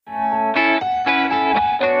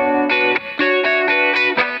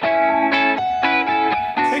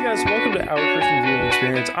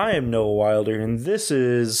I am Noah Wilder, and this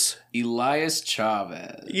is Elias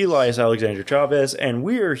Chavez. Elias Alexander Chavez, and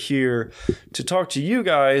we are here to talk to you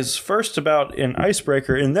guys first about an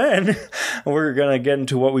icebreaker, and then we're going to get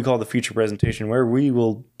into what we call the feature presentation, where we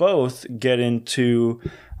will both get into,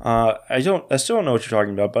 I still don't know what you're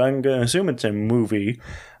talking about, but I'm going to assume it's a movie.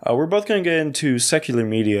 We're both going to get into secular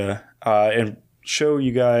media, and show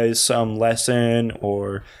you guys some lesson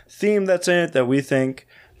or theme that's in it that we think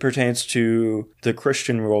pertains to the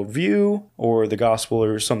Christian worldview or the gospel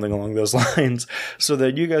or something along those lines, so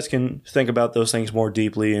that you guys can think about those things more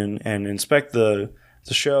deeply and inspect the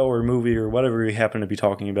show or movie or whatever we happen to be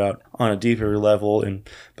talking about on a deeper level, and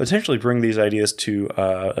potentially bring these ideas to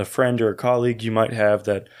a friend or a colleague you might have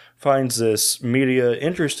that finds this media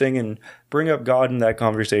interesting, and bring up God in that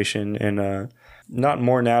conversation in not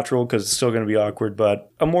more natural, because it's still going to be awkward,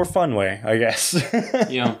 but a more fun way, I guess.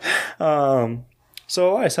 Yeah.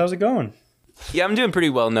 So, Elias, how's it going? Yeah, I'm doing pretty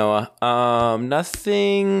well, Noah.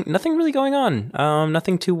 Nothing really going on.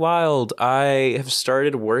 Nothing too wild. I have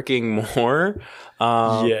started working more.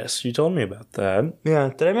 Yes, you told me about that.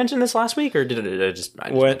 Yeah. Did I mention this last week, or did I just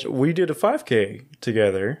We did a 5K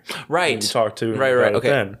together. Right. We talked to Right. about it Okay.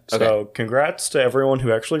 then. So, congrats to everyone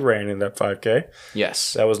who actually ran in that 5K.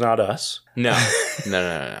 Yes. That was not us. No.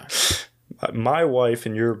 My wife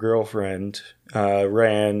and your girlfriend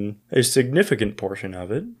ran a significant portion of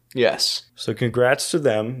it. Yes. So, congrats to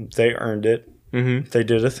them. They earned it. Mm-hmm. They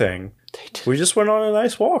did a thing. We just went on a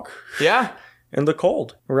nice walk Yeah. in the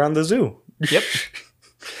cold around the zoo. Yep.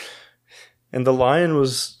 And the lion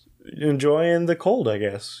was enjoying the cold, I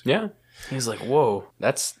guess. Yeah. He's like, whoa,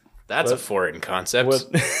 that's a foreign concept. What?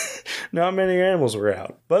 Not many animals were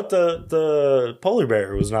out, but the polar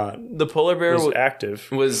bear was not. The polar bear Was active.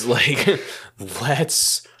 was like,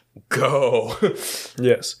 let's go.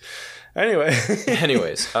 Yes. Anyway.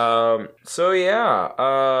 Anyways, so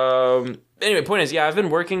yeah. Anyway, point is, yeah, I've been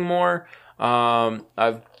working more.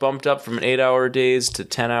 I've bumped up from 8-hour days to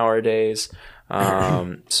 10-hour days.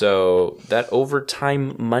 So that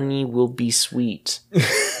overtime money will be sweet.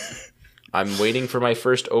 I'm waiting for my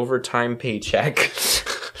first overtime paycheck.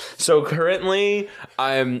 So currently,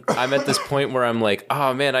 I'm at this point where I'm like,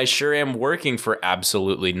 oh man, I sure am working for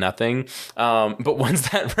absolutely nothing. But once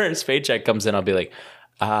that first paycheck comes in, I'll be like,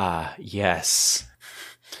 yes,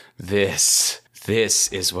 this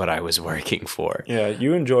is what I was working for. Yeah,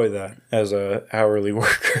 you enjoy that as a hourly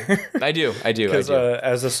worker. I do. Because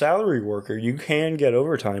as a salary worker, you can get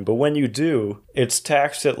overtime, but when you do, it's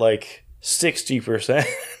taxed at like 60%.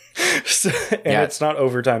 It's not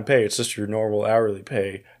overtime pay, it's just your normal hourly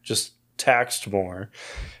pay, just taxed more.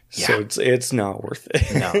 So it's not worth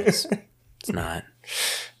it. No, it's not.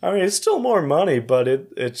 I mean, it's still more money, but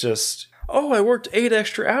it's just, I worked 8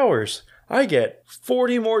 extra hours, I get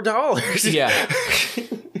 $40 more. Yeah.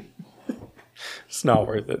 It's not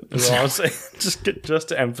worth it. Is all I'm saying. Just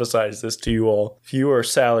to emphasize this to you all, if you are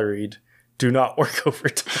salaried, do not work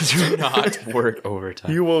overtime. Do not work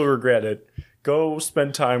overtime. You will regret it. Go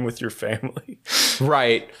spend time with your family.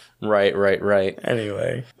 Right.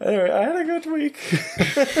 Anyway, I had a good week.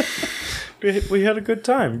 we had a good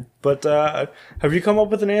time. But have you come up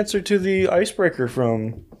with an answer to the icebreaker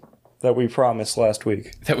that we promised last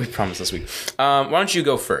week? Why don't you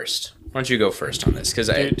go first? On this? Because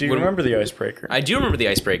Do you remember the icebreaker? I do remember the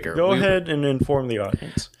icebreaker. Go ahead and inform the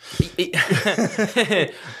audience.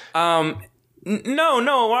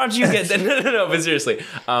 No, why don't you get that? No, but seriously.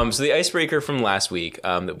 So the icebreaker from last week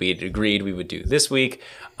that we had agreed we would do this week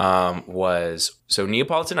was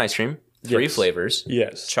Neapolitan ice cream, 3 flavors.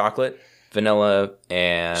 Yes. Chocolate, vanilla,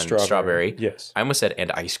 and strawberry. Yes. I almost said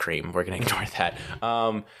and ice cream. We're going to ignore that.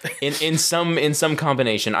 In some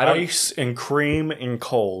combination. Ice and cream and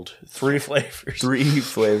cold. 3 flavors. 3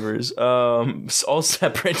 flavors. All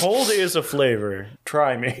separate. Cold is a flavor.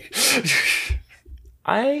 Try me.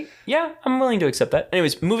 I'm willing to accept that.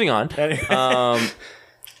 Anyways, moving on.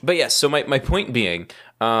 But yes, so my point being,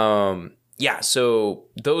 so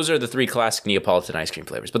those are the 3 classic Neapolitan ice cream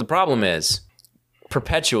flavors. But the problem is,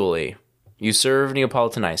 perpetually, you serve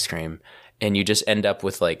Neapolitan ice cream, and you just end up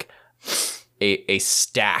with like a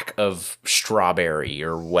stack of strawberry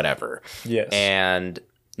or whatever. Yes. And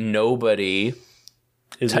nobody's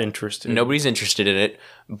interested in it,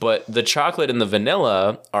 but the chocolate and the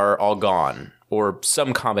vanilla are all gone, or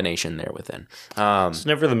some combination there within. It's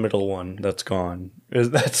never the middle one that's gone.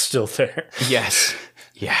 That's still there. Yes.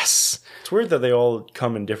 It's weird that they all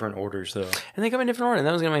come in different orders, though. And they come in different order. And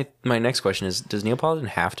that was my next question is, does Neapolitan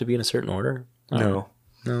have to be in a certain order? No.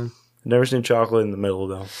 Never seen chocolate in the middle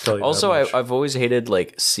though. Tell you Also, that much. I've always hated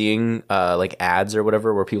like seeing like ads or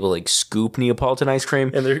whatever where people like scoop Neapolitan ice cream.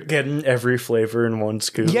 and they're getting every flavor in one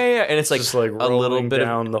scoop. Yeah, and it's like, Just, like, a little rolling bit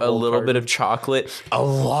down the of a whole little bit carton. of chocolate, a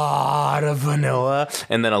lot of vanilla,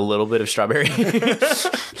 and then a little bit of strawberry.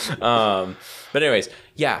 But anyways,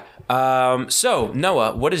 yeah. So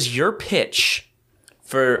Noah, what is your pitch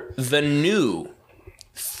for the new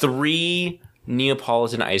 3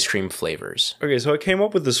 Neapolitan ice cream flavors? Okay, so I came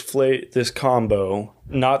up with this combo,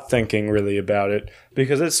 not thinking really about it,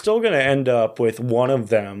 because it's still going to end up with one of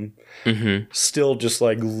them still just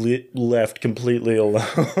like left completely alone.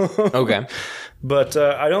 Okay. But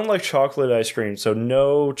I don't like chocolate ice cream, so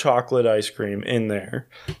no chocolate ice cream in there.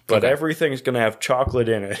 But Okay. everything's going to have chocolate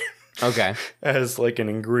in it Okay. as like an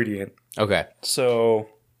ingredient. Okay. So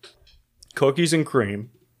cookies and cream.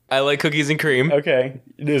 I like cookies and cream. Okay,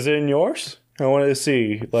 is it in yours? I wanted to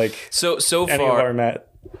see like So any of our far, mat.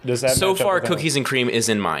 Does that so match up far, with that? cookies and cream is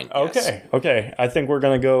in mine. Yes. Okay, okay. I think we're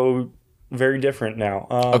gonna go very different now.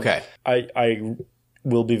 Okay. I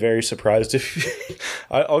will be very surprised if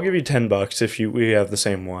I'll give you $10 if we have the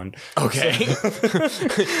same one. Okay.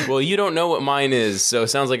 Well, you don't know what mine is, so it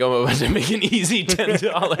sounds like I'm about to make an easy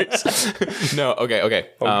 $10. No. Okay. Okay.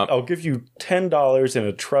 I'll give you $10 in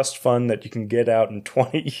a trust fund that you can get out in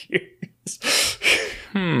 20 years.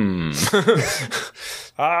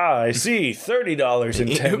 I see. $30 in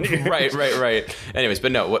 10 years. Right. Anyways,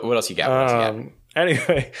 but no. What else you got? What else you got?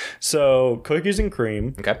 Anyway, so cookies and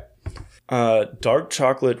cream, Okay. dark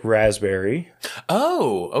chocolate raspberry,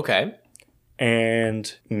 Oh. Okay.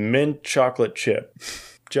 and mint chocolate chip.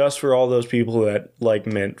 Just for all those people that like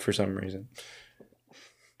mint for some reason.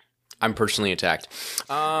 I'm personally attacked.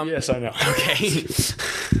 Yes, I know. Okay.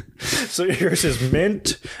 So yours is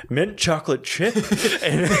mint chocolate chip,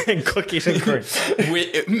 and cookies and cream.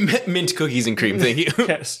 Mint cookies and cream. Thank you.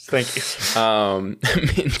 Yes, thank you.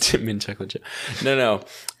 Mint chocolate chip. No.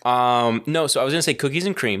 No. So I was gonna say cookies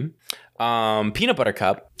and cream, peanut butter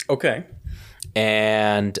cup, Okay.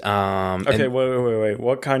 and Okay, and wait.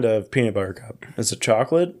 What kind of peanut butter cup? Is it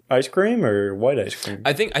chocolate ice cream or white ice cream?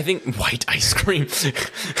 I think white ice cream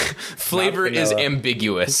flavor is vanilla.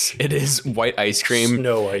 ambiguous. It is white ice cream.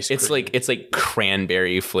 Snow ice cream. It's like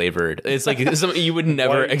cranberry flavored. It's like something you would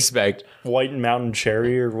never White- expect. White mountain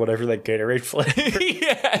cherry or whatever that Gatorade flavor.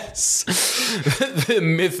 Yes, the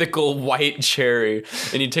mythical white cherry,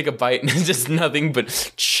 and you take a bite and it's just nothing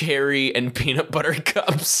but cherry and peanut butter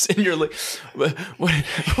cups, and you're like,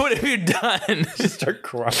 what have you done? Start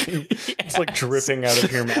crying. It's like dripping out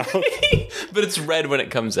of your mouth. But it's red when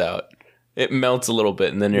it comes out. It melts a little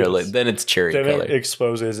bit, and then you're like, then it's cherry Then color. it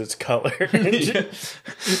exposes its color.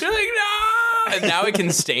 You're like, no! And now it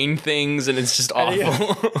can stain things, and it's just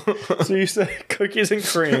awful. So you say cookies and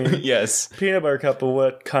cream, Yes. peanut butter cup, but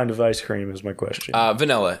what kind of ice cream is my question?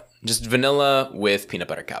 Vanilla. Just vanilla with peanut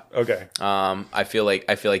butter cup. Okay. I feel like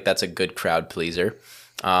that's a good crowd pleaser.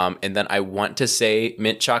 And then I want to say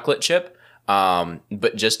mint chocolate chip,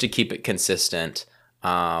 but just to keep it consistent,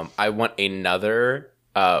 I want another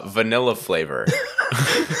vanilla flavor.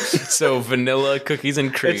 So vanilla cookies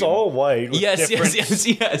and cream. It's all white. With yes.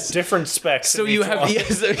 different- Different specs. So in you each have one.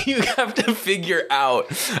 so you have to figure out.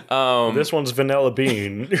 This one's vanilla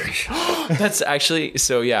bean. That's actually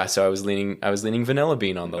so. Yeah. So I was leaning vanilla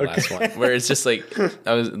bean on the last one, where it's just like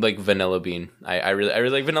I was like vanilla bean. I really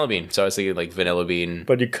like vanilla bean. So I was thinking like vanilla bean.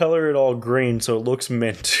 But you color it all green so it looks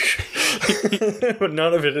mint. But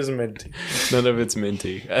none of it is minty. None of it's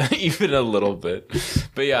minty, even a little bit.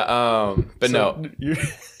 But yeah. But no,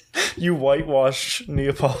 You whitewash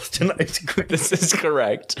Neapolitan ice cream. this is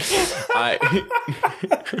correct.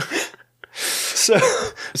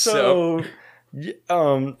 So,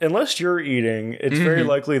 unless you're eating, it's very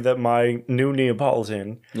likely that my new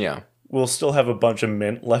Neapolitan Yeah. will still have a bunch of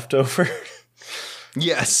mint left over.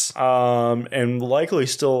 Yes. And likely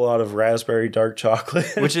still a lot of raspberry dark chocolate.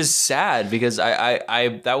 Which is sad because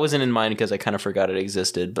I that wasn't in mine because I kind of forgot it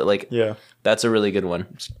existed. But like, yeah, that's a really good one.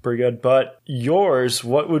 pretty good. But yours,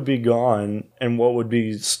 what would be gone and what would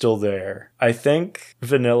be still there? I think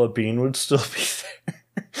vanilla bean would still be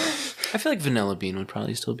there. I feel like vanilla bean would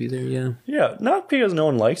probably still be there. Yeah. Yeah, not because no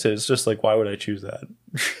one likes it. It's just like, why would I choose that?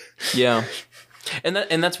 Yeah. And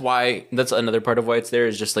that's why that's another part of why it's there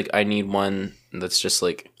is just like I need one that's just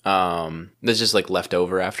like left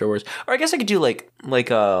over afterwards. Or I guess I could do like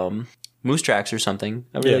Moose Tracks or something.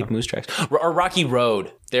 I really Yeah. like Moose Tracks. Or Rocky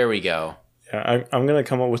Road. There we go. Yeah, I'm gonna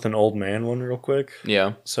come up with an old man one real quick.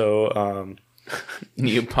 Yeah. So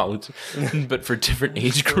Neapolitan, but for different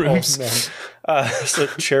age groups. So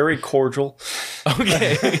cherry cordial,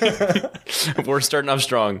 Okay. We're starting off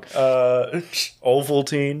strong.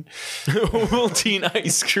 Ovaltine, Ovaltine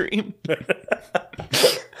ice cream.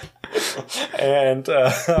 and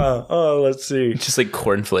let's see, Just like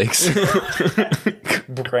cornflakes.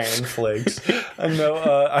 bran flakes. No,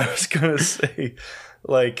 I was gonna say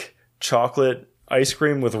like chocolate ice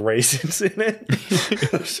cream with raisins in it.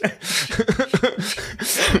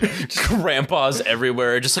 Grandpa's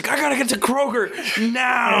everywhere. Just like, I gotta get to Kroger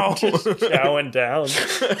now. Just chowing down.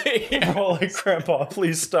 We're all like, Grandpa,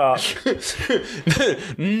 please stop.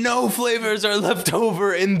 No flavors are left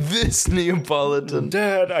over in this Neapolitan.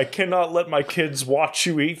 Dad, I cannot let my kids watch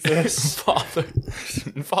you eat this. Father,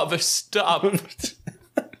 stop.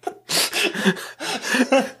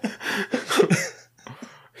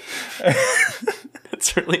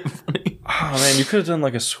 That's really funny. Oh man, you could have done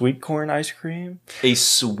like a sweet corn ice cream. A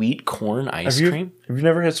sweet corn ice cream? Have you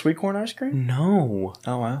never had sweet corn ice cream? No.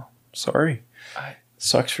 Oh wow, sorry.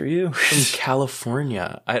 Sucks for you. From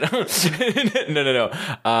California. I don't. No.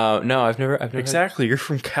 No, I've never. Exactly, you're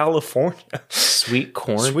from California. Sweet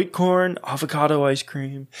corn. Sweet corn, avocado ice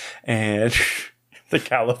cream, and the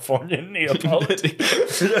California Neapolitan.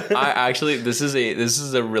 This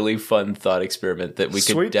is a really fun thought experiment that we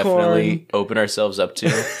could Sweet definitely open ourselves up to.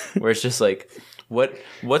 Where it's just like,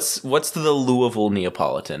 what's the Louisville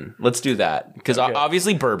Neapolitan? Let's do that because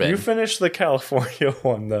obviously bourbon. You finished the California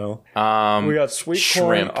one though. We got sweet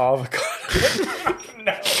shrimp. corn, avocado.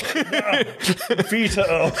 No.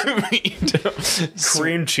 Veto.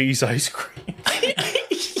 Cream cheese ice cream.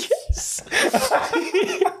 Yes.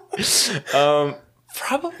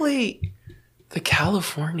 Probably the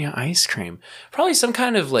California ice cream. Probably some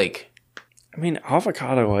kind of like. I mean,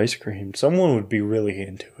 avocado ice cream. Someone would be really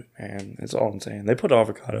into it, man. That's all I'm saying. They put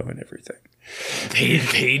avocado in everything.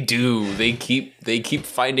 They do. They keep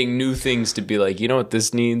finding new things to be like, you know what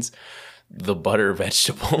this needs? The butter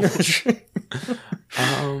vegetable.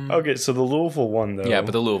 Okay, so the Louisville one though. Yeah,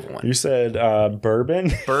 but the Louisville one. You said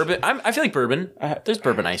bourbon. Bourbon. I feel like bourbon. There's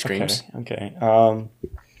bourbon ice creams. Okay.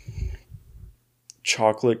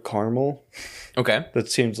 Chocolate caramel. Okay. That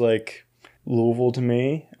seems like Louisville to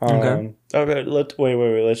me. Okay.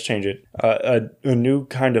 Wait. Let's change it. A new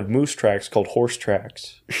kind of moose tracks called horse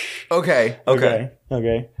tracks. Okay.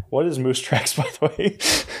 What is moose tracks, by the way?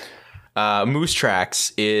 Moose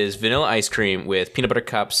Tracks is vanilla ice cream with peanut butter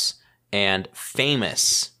cups and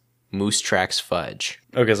famous Moose Tracks fudge.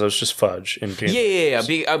 Okay, so it's just fudge in peanut.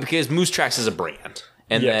 Yeah. Because Moose Tracks is a brand.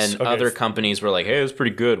 And then other companies were like, hey, it's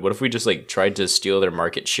pretty good. What if we just like tried to steal their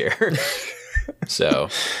market share? So.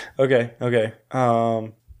 Okay.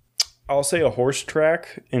 I'll say a horse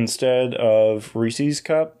track instead of Reese's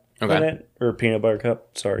cup in it. Or peanut butter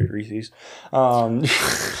cup. Sorry, Reese's.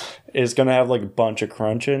 Is going to have like a bunch of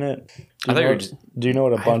crunch in it. Do you know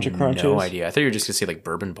what a bunch of crunch is? No idea. I thought you were just going to say like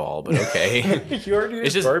bourbon ball, but okay. You already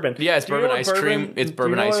used bourbon. Yeah, it's bourbon ice cream. It's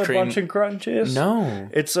bourbon ice cream. Do you know what a bunch of crunch is? No.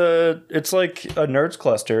 It's like a Nerds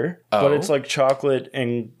cluster, but it's like chocolate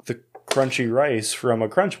and the crunchy rice from a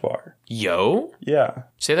Crunch bar. Yo? Yeah.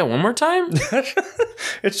 Say that one more time?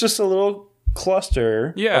 It's just a little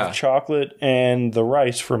cluster of chocolate and the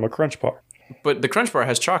rice from a Crunch bar. But the Crunch bar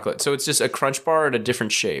has chocolate, so it's just a Crunch bar in a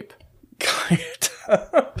different shape.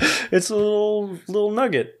 It's a little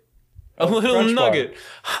nugget. A little Crunch nugget. bar.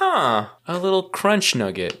 Huh. A little crunch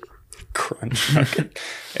nugget. Crunch nugget.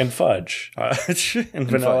 And fudge. And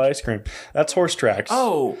vanilla ice cream. That's horse tracks.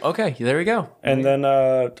 Oh, okay. There we go. And then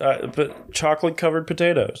but chocolate covered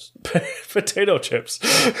potatoes. Potato chips.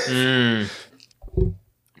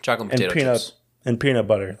 Chocolate and potato chips. And peanut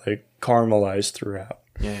butter, like caramelized throughout.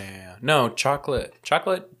 Yeah. No, chocolate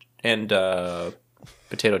and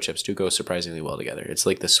potato chips do go surprisingly well together. It's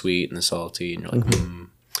like the sweet and the salty, and you're like,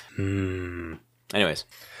 Anyways.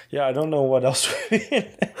 Yeah, I don't know what else would be in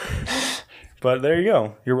it. But there you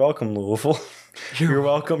go. You're welcome, Louisville. You're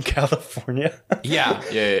welcome, California. Yeah.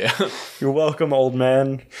 You're welcome, old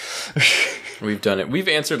man. We've done it. We've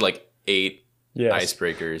answered like 8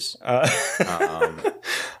 icebreakers.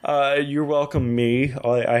 You're welcome, me.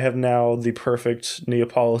 I have now the perfect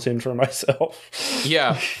Neapolitan for myself.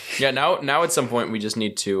 Yeah. Now at some point we just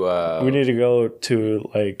need to. We need to go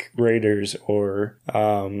to like Raiders or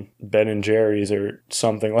Ben and Jerry's or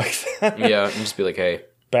something like that. Yeah, and just be like, hey,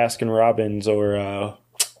 Baskin Robbins or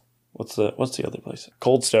what's the other place?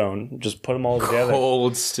 Cold Stone. Just put them all together.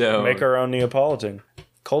 Cold Stone. Make our own Neapolitan.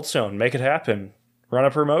 Cold Stone. Make it happen. Run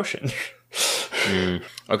a promotion.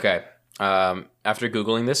 Okay. After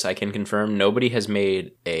Googling this, I can confirm nobody has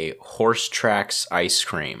made a Horse Tracks ice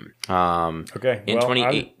cream. Okay. In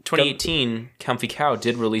 2018, Comfy Cow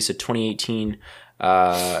did release a 2018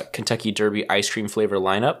 Kentucky Derby ice cream flavor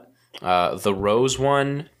lineup. The Rose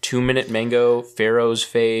one, 2 Minute Mango, Pharaoh's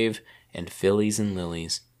Fave, and Phillies and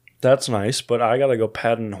Lilies. That's nice, but I gotta go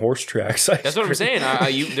patent Horse Tracks. That's what I'm saying.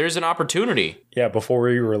 There's an opportunity. Yeah, before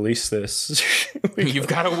we release this. You've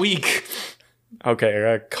got a week. Okay, I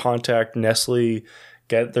gotta contact Nestle,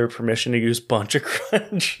 get their permission to use Bunch of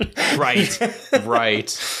Crunch. Right.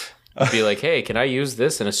 Be like, hey, can I use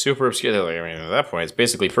this in a super obscure? They're like, I mean, at that point, it's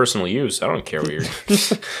basically personal use. I don't care what you're.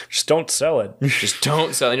 Just don't sell it. Just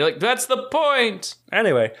don't sell it. And you're like, that's the point.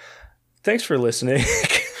 Anyway, thanks for listening.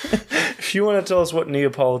 If you want to tell us what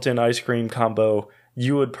Neapolitan ice cream combo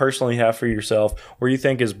you would personally have for yourself, or you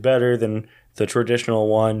think is better than the traditional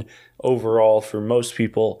one overall for most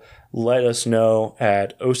people, let us know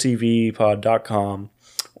at ocvpod.com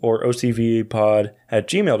or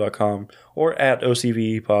ocvpod@gmail.com or at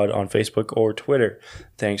ocvpod on Facebook or Twitter.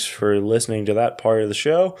 Thanks for listening to that part of the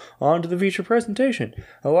show. On to the feature presentation.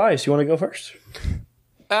 Elias, you want to go first?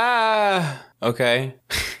 Okay.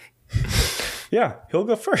 Yeah, he'll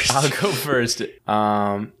go first. I'll go first.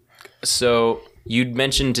 So you'd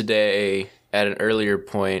mentioned today at an earlier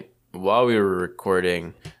point while we were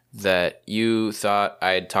recording that you thought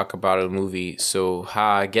I'd talk about a movie. So,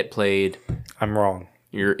 get played. I'm wrong.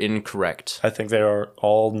 You're incorrect. I think they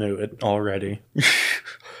all knew it already,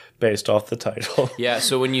 based off the title. Yeah,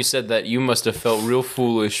 so when you said that, you must have felt real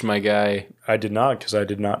foolish, my guy. I did not, because I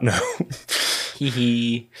did not know.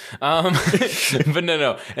 Hee. But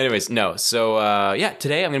no. Anyways, no. So,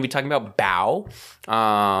 today I'm going to be talking about Bao.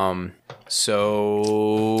 Bao.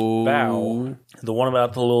 The one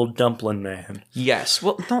about the little dumpling man. Yes.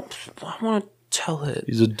 Well, no, I want to tell it.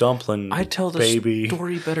 He's a dumpling I tell the baby.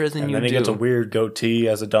 story better than And you then he do. gets a weird goatee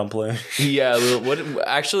as a dumpling. Yeah.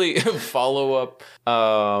 Actually, follow up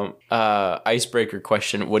icebreaker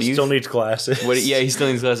question. What do you Still needs glasses. he still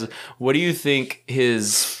needs glasses. What do you think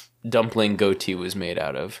his dumpling goatee was made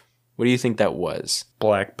out of? What do you think that was?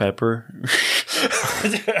 Black pepper.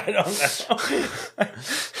 I don't know.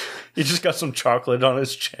 He just got some chocolate on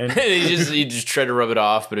his chin. he just tried to rub it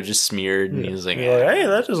off, but it just smeared, and he was like, Hey,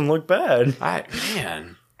 that doesn't look bad.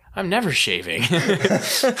 I'm never shaving.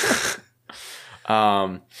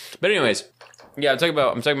 But anyways, yeah, I'm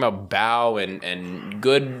talking about Bao and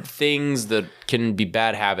good things that can be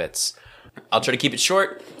bad habits. I'll try to keep it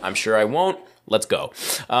short. I'm sure I won't. Let's go.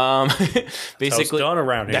 Basically, done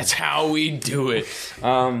around here. That's how we do it.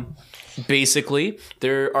 Basically,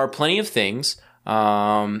 there are plenty of things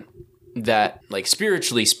that, like,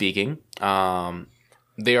 spiritually speaking,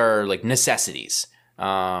 they are like necessities,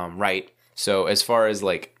 right? So as far as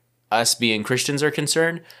like us being Christians are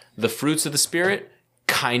concerned, the fruits of the Spirit,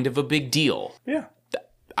 kind of a big deal. Yeah.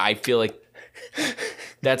 I feel like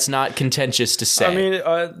that's not contentious to say. I mean,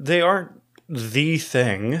 they aren't the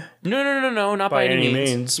thing. No, not by any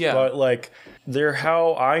means. Yeah. But, like, they're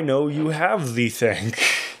how I know you have the thing.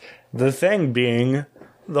 The thing being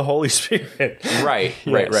the Holy Spirit. Right.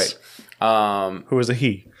 Who is a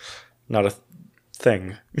he, not a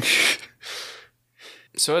thing.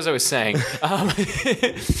 So as I was saying, but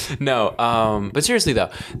seriously though,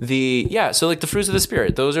 so like the fruits of the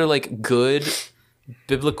Spirit, those are like good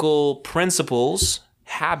biblical principles,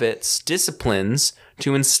 habits, disciplines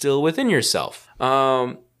to instill within yourself.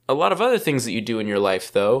 A lot of other things that you do in your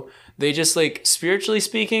life, though, they just, like, spiritually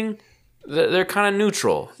speaking, they're kind of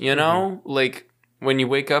neutral, you know? Mm-hmm. Like, when you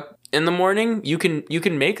wake up in the morning, you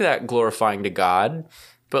can make that glorifying to God,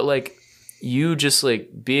 but, like, you just,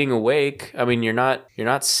 like, being awake, I mean, you're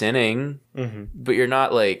not sinning, mm-hmm. but you're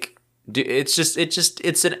not, like,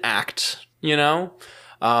 it's an act, you know?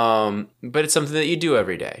 But it's something that you do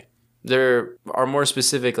every day. There are more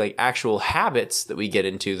specific, like, actual habits that we get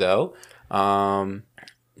into, though.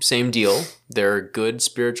 Same deal. There are good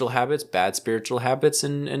spiritual habits, bad spiritual habits,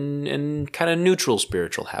 and kind of neutral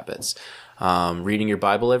spiritual habits. Reading your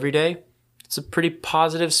Bible every day, it's a pretty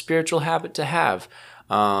positive spiritual habit to have.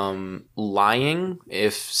 Lying,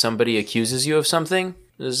 if somebody accuses you of something,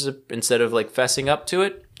 instead of, like, fessing up to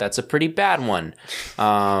it, that's a pretty bad one.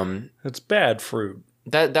 It's bad fruit.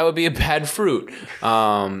 That would be a bad fruit.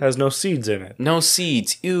 Has no seeds in it. No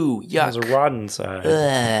seeds. Ew, yuck. Has a rod inside.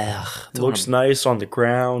 Ugh. Looks nice on the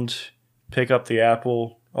ground. Pick up the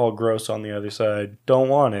apple. All gross on the other side. Don't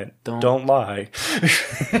want it. Don't lie.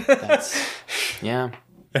 Yeah.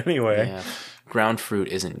 Anyway. Yeah. ground fruit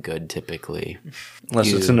isn't good typically.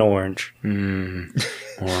 Unless it's an orange.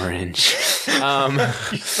 Orange.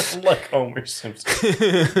 You sound like Homer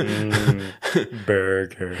Simpson.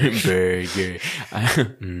 Burger.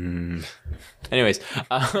 Anyways,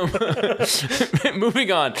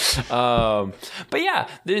 moving on. But yeah,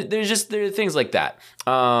 there are things like that.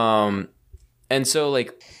 And so,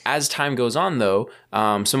 like, as time goes on, though,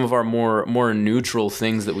 some of our more neutral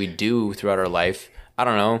things that we do throughout our life, I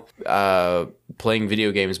don't know, playing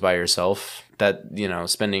video games by yourself, that, you know,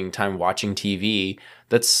 spending time watching TV,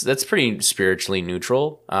 that's pretty spiritually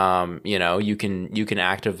neutral. You know, you can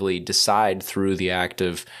actively decide through the act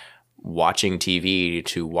of watching TV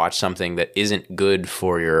to watch something that isn't good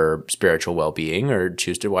for your spiritual well-being, or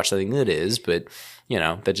choose to watch something that is, but you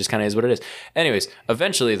know, that just kind of is what it is. Anyways,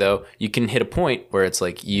 eventually though, you can hit a point where it's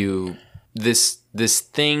like this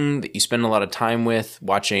thing that you spend a lot of time with,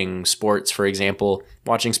 watching sports, for example.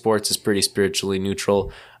 Watching sports is pretty spiritually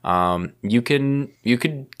neutral. You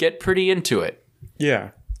could get pretty into it.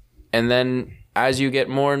 Yeah. And then as you get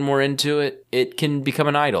more and more into it, it can become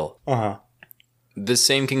an idol. Uh-huh. The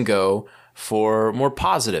same can go for more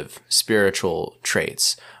positive spiritual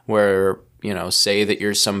traits, where, you know, say that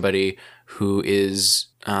you're somebody who is,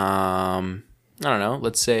 I don't know,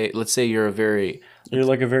 let's say you're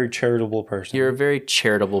like a very charitable person. You're a very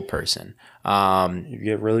charitable person. You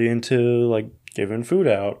get really into like giving food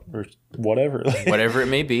out or whatever. Whatever it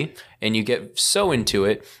may be. And you get so into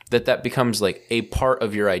it that becomes like a part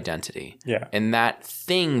of your identity. Yeah. And that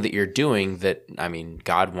thing that you're doing, that, I mean,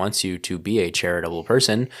 God wants you to be a charitable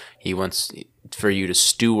person. He wants for you to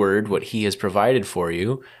steward what he has provided for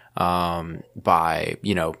you, by,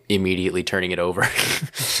 you know, immediately turning it over.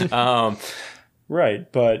 Right.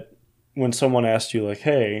 But when someone asks you like,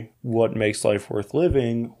 hey, what makes life worth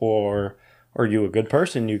living? Or are you a good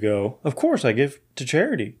person? You go, of course I give to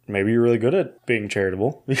charity. Maybe you're really good at being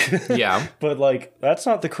charitable. Yeah. But like, that's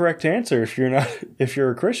not the correct answer. If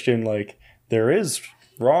you're a Christian, like there is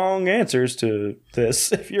wrong answers to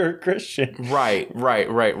this if you're a Christian. Right.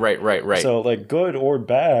 So like good or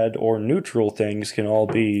bad or neutral things can all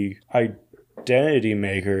be identity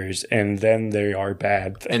makers, and then they are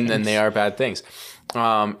bad things.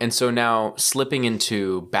 And so now slipping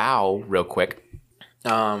into Bao real quick.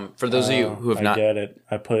 For those of you who have not... I get it.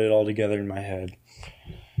 I put it all together in my head.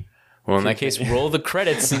 Well, in that case, roll the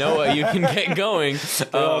credits, Noah. You can get going.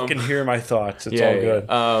 They all can hear my thoughts. It's all good.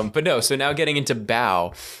 Yeah. But no, so now getting into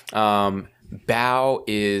Bao. Bao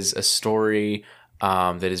is a story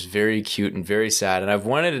that is very cute and very sad, and I've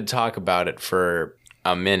wanted to talk about it for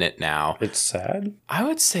a minute now. It's sad? I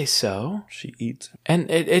would say so. She eats it. And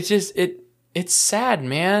it's sad,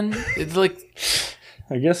 man. It's like...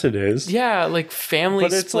 I guess it is. Yeah, like family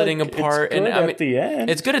splitting apart. It's good and at the end.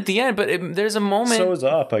 It's good at the end, but there's a moment. So is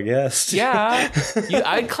Up, I guess. Yeah.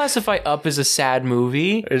 I'd classify Up as a sad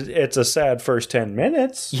movie. It's a sad first 10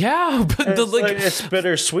 minutes. Yeah, but it's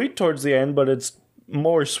bittersweet towards the end, but it's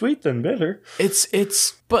more sweet than bitter.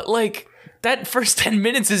 But like, that first 10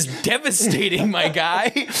 minutes is devastating, my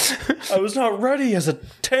guy. I was not ready as a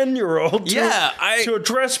 10-year-old to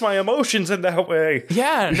address my emotions in that way.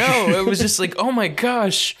 Yeah, no, it was just like, oh my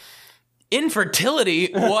gosh,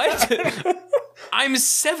 infertility? What? I'm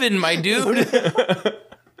 7, my dude.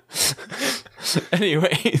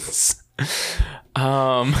 Anyways,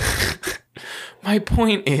 my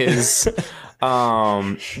point is,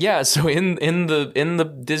 so in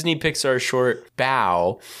the Disney Pixar short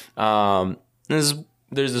Bao, there's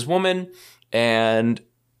this woman, and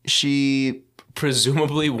she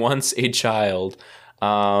presumably wants a child.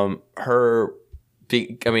 Her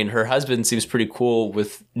husband seems pretty cool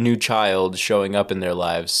with new child showing up in their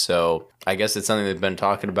lives, so I guess it's something they've been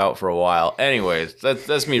talking about for a while. Anyways,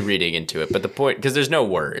 that's me reading into it. But the point, because there's no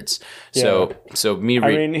words, so me.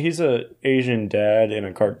 I mean, he's a Asian dad in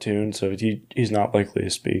a cartoon, so he's not likely to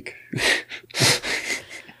speak.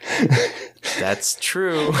 That's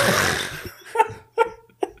true.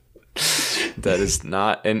 That is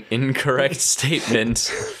not an incorrect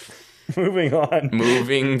statement.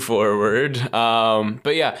 Moving forward.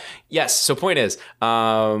 But yeah, yes. So point is,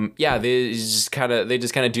 they just kind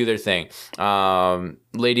of do their thing.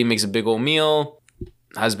 Lady makes a big old meal.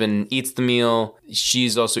 Husband eats the meal.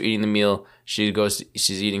 She's also eating the meal.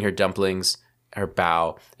 She's eating her dumplings, her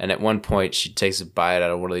bao. And at one point she takes a bite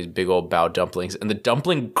out of one of these big old bao dumplings, and the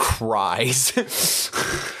dumpling cries.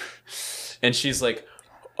 And she's like,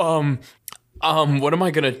 what am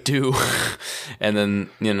I gonna do? And then,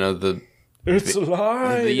 the It's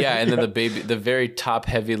alive. Yeah, and then the very top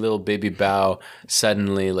heavy little baby Bao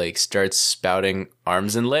suddenly like starts spouting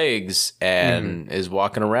arms and legs and is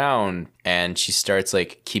walking around, and she starts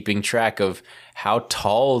like keeping track of how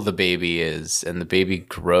tall the baby is, and the baby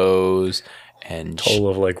grows. And total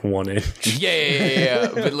of like 1 inch.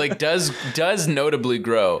 Yeah. But like does notably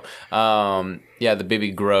grow. The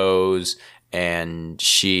baby grows, and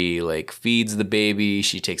she like feeds the baby.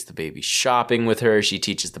 She takes the baby shopping with her. She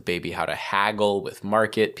teaches the baby how to haggle with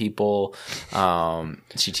market people.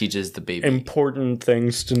 She teaches the baby important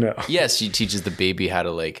things to know. Yes, she teaches the baby how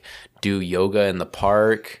to like do yoga in the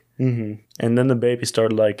park. And then the baby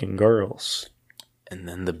started liking girls. And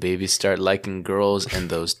then the babies start liking girls and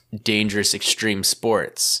those dangerous extreme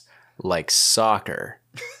sports like soccer.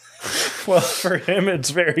 Well, for him,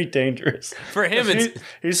 it's very dangerous. For him,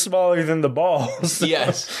 he's smaller than the ball. So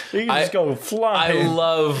yes, he can just go flying. I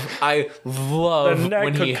love. The neck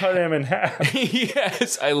when could cut him in half.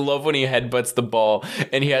 Yes, I love when he headbutts the ball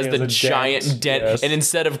and he has the giant dent. Yes. And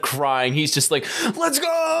instead of crying, he's just like, "Let's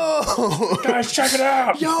go, guys! Check it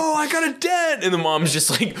out! Yo, I got a dent!" And the mom's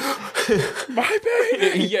just like, "My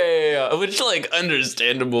baby!" Yeah, which like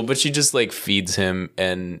understandable, but she just like feeds him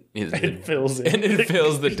and it fills it. And it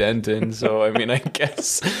fills the dent in. So I mean, I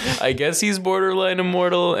guess he's borderline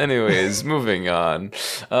immortal. Anyways, moving on.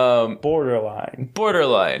 Borderline.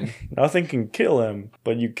 Nothing can kill him,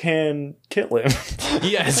 but you can kill him.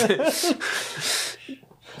 Yes.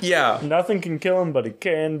 Yeah. Nothing can kill him, but he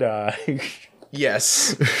can die.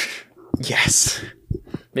 Yes. Yes.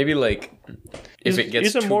 Maybe like if it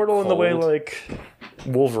gets he's immortal too in the way cold. like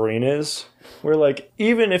Wolverine is. Where like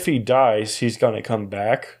even if he dies, he's gonna come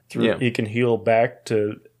back. He can heal back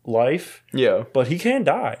to life. Yeah. But he can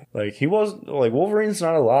die. Like he was like Wolverine's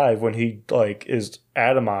not alive when he like is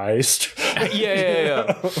atomized.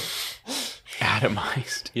 Yeah.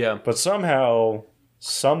 Atomized. Yeah. But somehow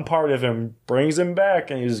some part of him brings him back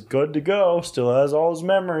and he's good to go. Still has all his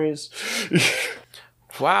memories.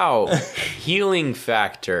 Wow. Healing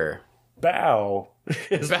factor. Bao.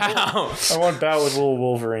 Bao. I want Bao with little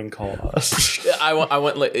Wolverine claws. I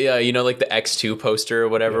want like you know, like the X2 poster or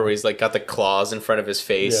whatever, where he's like got the claws in front of his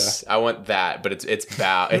face. Yeah. I want that, but it's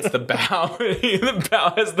Bao. It's the Bao. The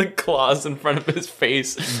Bao has the claws in front of his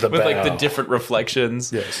face with Bao. like the different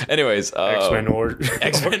reflections. Yes. X-Men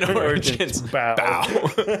X-Men Origins.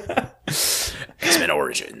 Bao. X-Men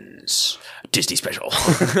Origins. Disney special.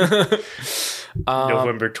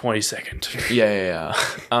 November 22nd. Yeah.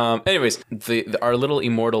 Anyways, our little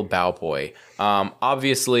immortal Bao boy.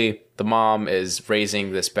 Obviously, the mom is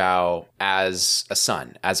raising this Bao as a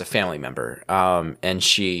son, as a family member. And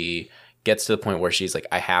she gets to the point where she's like,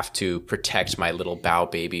 I have to protect my little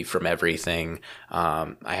Bao baby from everything.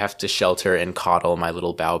 I have to shelter and coddle my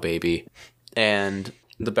little Bao baby. And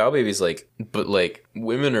the Bao baby's like, but like,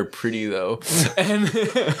 women are pretty though. And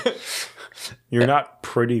you're not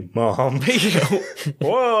pretty, Mom.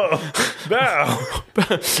 Whoa, Bao.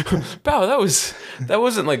 Bao, that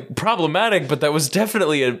wasn't like problematic, but that was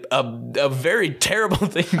definitely a very terrible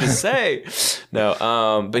thing to say. No,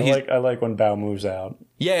 but I like when Bao moves out.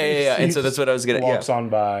 Yeah. And so that's what I was gonna. Walks on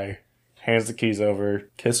by, hands the keys over,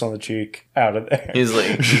 kiss on the cheek, out of there. He's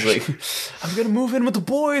like, I'm gonna move in with the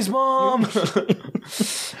boys, Mom.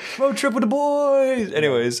 Road trip with the boys.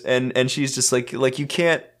 Anyways, and she's just like you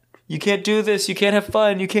can't do this. You can't have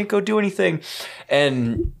fun. You can't go do anything.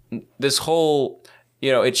 And this whole,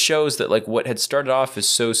 it shows that like what had started off as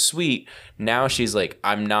so sweet. Now she's like,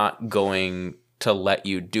 I'm not going to let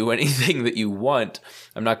you do anything that you want.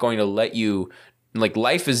 I'm not going to let you, like,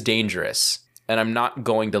 life is dangerous. And I'm not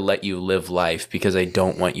going to let you live life because I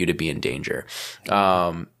don't want you to be in danger.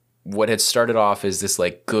 What had started off as this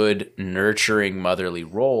like good, nurturing, motherly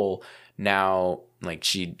role, now like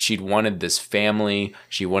she'd wanted this family.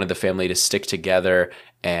 She wanted the family to stick together,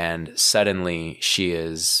 and suddenly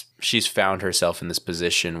she's found herself in this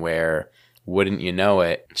position where, wouldn't you know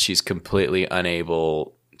it, she's completely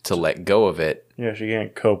unable to let go of it. Yeah, she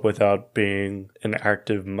can't cope without being an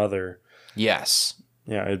active mother. Yes.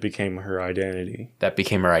 Yeah, it became her identity. That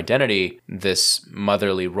became her identity. This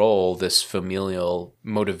motherly role, this familial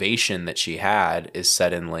motivation that she had is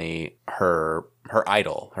suddenly her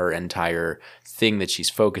idol, her entire thing that she's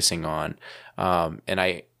focusing on. And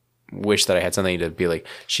I wish that I had something to be like,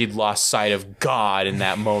 she'd lost sight of God in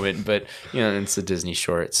that moment, but it's a Disney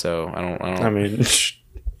short, so I don't. I mean,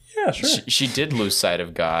 yeah, sure. She did lose sight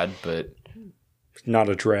of God, but not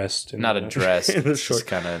addressed. Not addressed. In the short.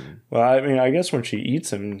 Kind of. Well, I mean, I guess when she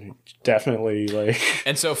eats him, definitely like.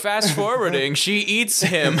 And so fast forwarding, she eats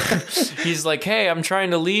him. He's like, "Hey, I'm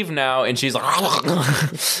trying to leave now," and she's like,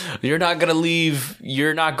 "You're not gonna leave.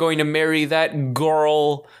 You're not going to marry that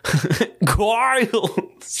girl."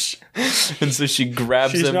 And so she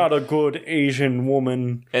grabs him. She's not a good Asian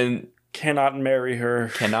woman and cannot marry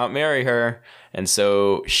her. And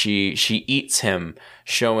so she eats him,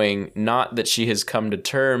 showing not that she has come to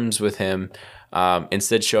terms with him,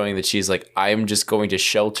 instead showing that she's like, I'm just going to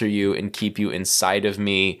shelter you and keep you inside of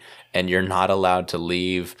me, and you're not allowed to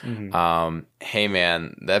leave. Hey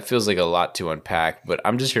man, that feels like a lot to unpack, but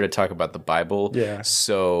I'm just here to talk about the Bible. Yeah.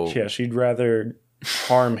 So yeah, she'd rather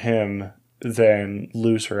harm him than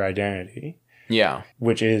lose her identity. Yeah.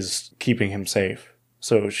 Which is keeping him safe.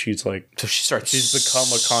 So she's like, she's become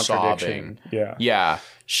a contradiction. Sobbing. Yeah.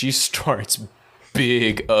 She starts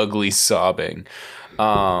big, ugly sobbing.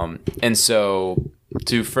 And so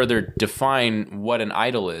to further define what an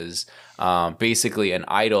idol is, basically an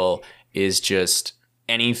idol is just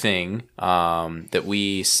anything that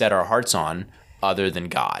we set our hearts on other than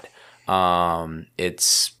God.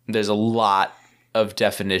 There's a lot of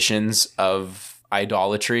definitions of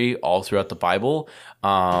idolatry all throughout the Bible.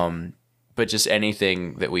 But just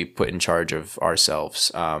anything that we put in charge of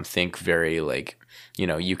ourselves. Think very like,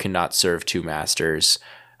 you cannot serve two masters,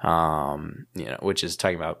 which is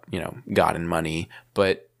talking about, God and money.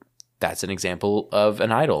 But that's an example of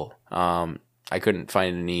an idol. I couldn't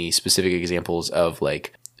find any specific examples of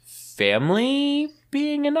like family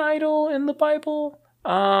being an idol in the Bible.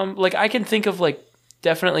 Like I can think of like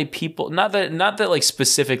definitely people, not that like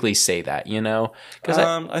specifically say that, because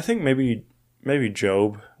I think maybe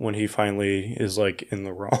Job, when he finally is like in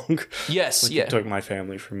the wrong. Yes, like, yeah. He took my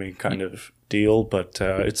family from me kind of deal, but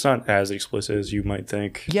it's not as explicit as you might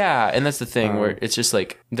think. Yeah, and that's the thing where it's just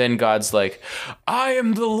like, then God's like, I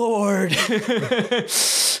am the Lord.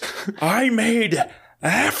 I made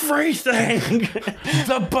everything.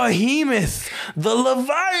 The behemoth, the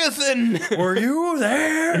Leviathan. Were you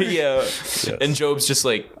there? Yeah. Yes. And Job's just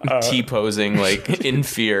like T-posing like in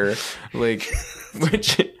fear, like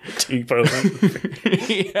which T-posing.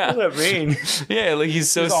 Yeah. What does that mean? Yeah, like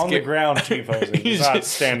he's so scared. On the ground T-posing. He's not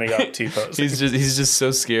standing up T-posing. He's just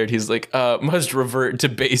so scared. He's like, must revert to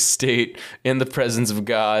base state in the presence of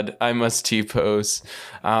God. I must T-pose.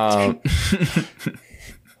 I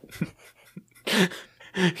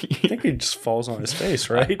think he just falls on his face,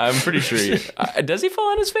 right? I'm pretty sure. Does he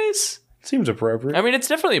fall on his face? Seems appropriate. I mean, it's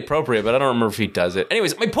definitely appropriate, but I don't remember if he does it.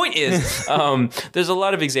 Anyways, my point is, there's a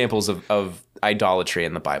lot of examples of idolatry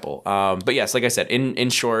in the Bible. But yes, like I said, in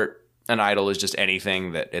short, an idol is just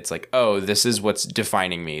anything that it's like, oh, this is what's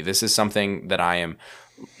defining me. This is something that I am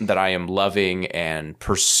loving and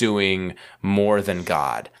pursuing more than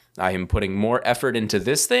God. I am putting more effort into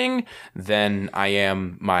this thing than I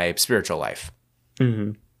am my spiritual life.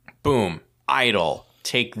 Mm-hmm. Boom. Idol.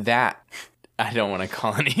 Take that. I don't want to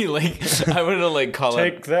call any I want to call it.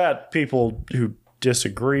 Take that, people who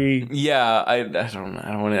disagree. Yeah, I don't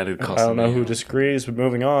want to call. I don't know who disagrees, but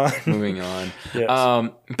moving on.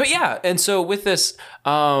 Yes. But yeah, and so with this,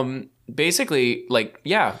 basically,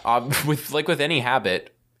 with any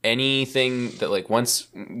habit, anything that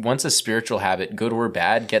once a spiritual habit, good or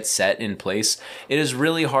bad, gets set in place, it is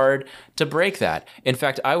really hard to break that. In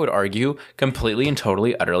fact, I would argue completely and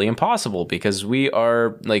totally, utterly impossible, because we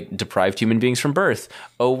are deprived human beings from birth.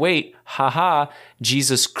 Oh wait, haha,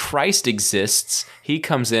 Jesus Christ exists. He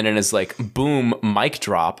comes in and is like, boom, mic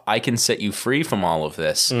drop. I can set you free from all of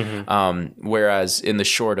this. Mm-hmm. Whereas in the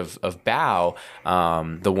short of Bao,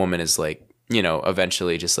 the woman is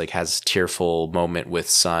eventually just has tearful moment with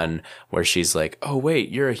Sun where she's like, oh wait,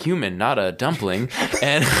 you're a human, not a dumpling.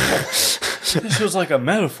 And this was like a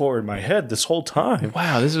metaphor in my head this whole time.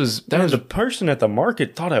 Wow, the person at the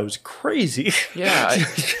market thought I was crazy. Yeah.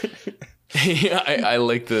 I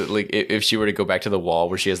like if she were to go back to the wall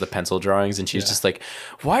where she has the pencil drawings and she's just like,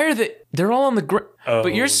 why are they're all on the ground? Oh,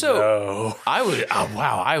 but you're so. No. I was. Oh,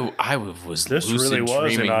 wow. I was. This lucid really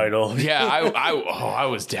was dreaming. an idol. Yeah. I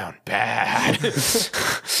was down bad.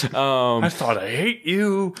 I thought I hate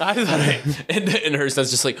you. And her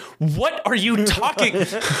son's just like, what are you talking,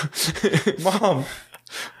 Mom?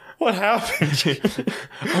 What happened?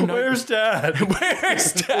 Oh, no. Where's Dad?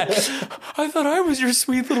 Where's Dad? I thought I was your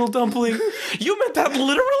sweet little dumpling. You meant that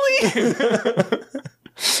literally?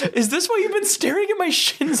 Is this why you've been staring at my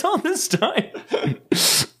shins all this time?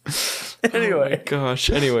 Anyway. Oh my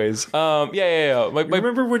gosh. Anyways. Yeah.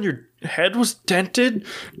 Remember when your head was dented?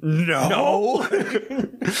 No.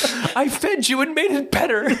 I fed you and made it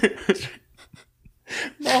better.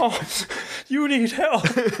 Mom, you need help.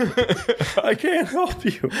 I can't help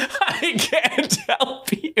you. I can't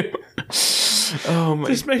help you. Oh my!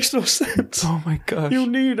 This makes no sense. Oh my gosh! You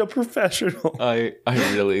need a professional. I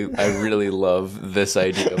really love this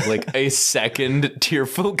idea of like a second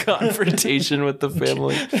tearful confrontation with the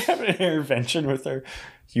family. They have an intervention with her.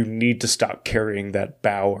 You need to stop carrying that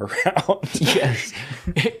bow around. Yes,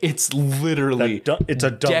 it's literally it's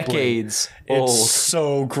a dumpling. decades old. It's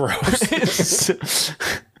so gross.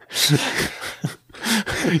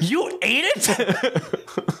 You ate it?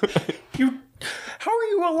 How are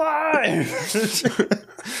you alive?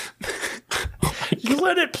 You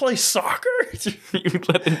let it play soccer? You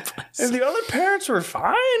let it play And the other parents were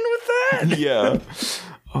fine with that? Yeah.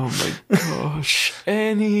 Oh my gosh.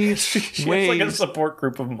 Any She way? has like a support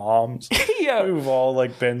group of moms Yeah. who've all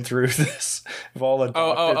like been through this. We've all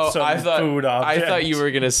adopted some food object. I thought you were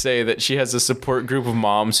gonna say that she has a support group of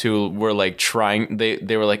moms who were like trying. They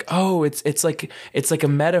were like, oh, it's like a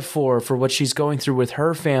metaphor for what she's going through with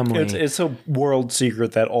her family. It's a world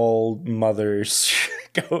secret that all mothers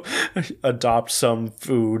go adopt some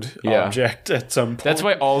food object at some point. That's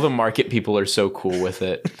why all the market people are so cool with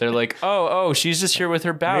it. They're like, oh, she's just here with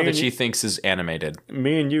her bow that she thinks is animated.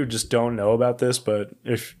 Me and you just don't know about this, but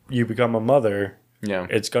if you become a mother, Yeah,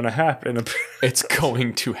 it's going to happen. it's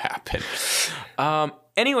going to happen.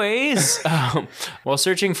 Anyways, while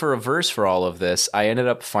searching for a verse for all of this, I ended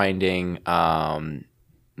up finding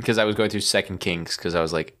because I was going through Second Kings because I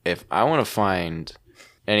was like, if I want to find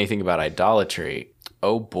anything about idolatry,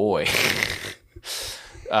 oh boy.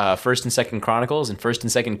 First and Second Chronicles and First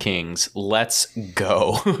and Second Kings. Let's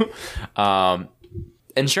go.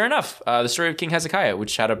 And sure enough, the story of King Hezekiah,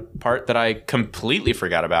 which had a part that I completely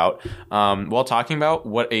forgot about, while talking about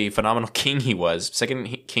what a phenomenal king he was. Second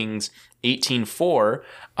Kings 18:4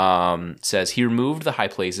 says, he removed the high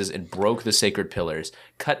places and broke the sacred pillars,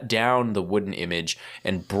 cut down the wooden image,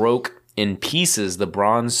 and broke in pieces the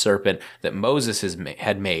bronze serpent that Moses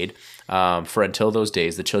had made. For until those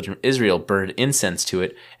days, the children of Israel burned incense to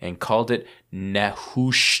it and called it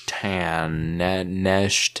Nehushtan.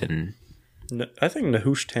 I think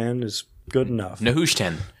Nehushtan is good enough.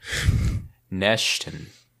 Nehushtan. Neshtan.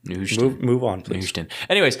 Nehushtan. Move on, please. Nehushtan.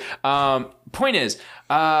 Anyways, point is,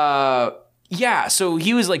 yeah, so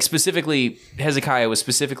he was like Hezekiah was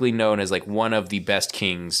specifically known as like one of the best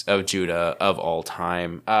kings of Judah of all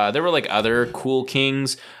time. There were like other cool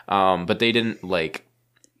kings, but they didn't like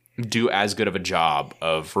do as good of a job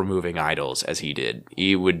of removing idols as he did.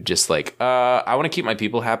 He would just like, I want to keep my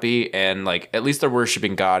people happy, and like at least they're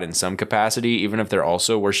worshiping God in some capacity, even if they're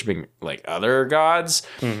also worshiping like other gods.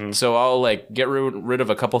 Mm-hmm. So I'll like get rid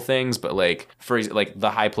of a couple things, but like for like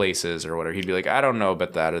the high places or whatever, he'd be like, I don't know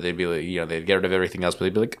about that, or they'd be like, they'd get rid of everything else, but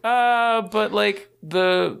they'd be like, but like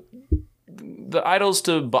the idols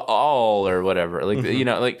to Baal or whatever, like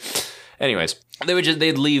like, anyways,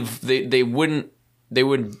 they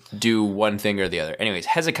wouldn't do one thing or the other. Anyways,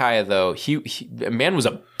 Hezekiah, though, he man was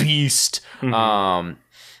a beast. Mm-hmm.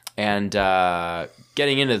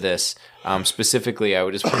 Getting into this, specifically, I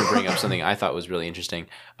would just want to bring up something I thought was really interesting.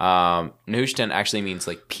 Nehushtan actually means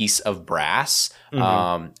like piece of brass.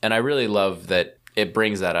 Mm-hmm. And I really love that it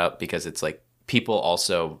brings that up because it's like people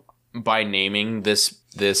also, by naming this.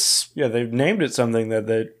 Yeah, they've named it something that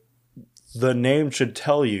the name should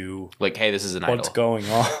tell you, like, hey, this is an what's idol. Going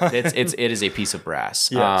on. it is a piece of brass.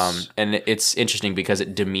 Yes. And it's interesting because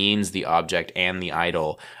it demeans the object and the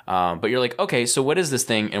idol. But you're like, okay, so what is this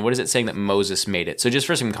thing, and what is it saying that Moses made it? So just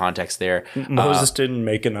for some context there, Moses didn't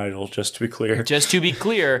make an idol. Just to be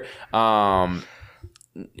clear.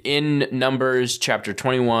 In Numbers chapter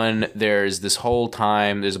 21, there's this whole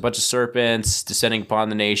time. There's a bunch of serpents descending upon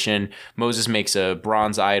the nation. Moses makes a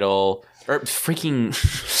bronze idol. Or freaking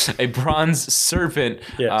a bronze serpent.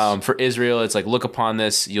 Yes. For Israel. It's like, look upon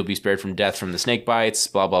this, you'll be spared from death from the snake bites,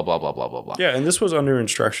 blah, blah, blah, blah, blah, blah, blah. Yeah, and this was under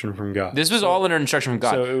instruction from God. This was all under instruction from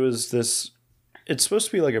God. So it was this, it's supposed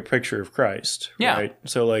to be like a picture of Christ, yeah. Right?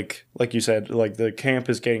 So like you said, like the camp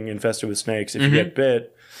is getting infested with snakes. If you get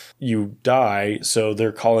bit, you die. So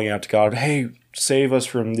they're calling out to God, hey, save us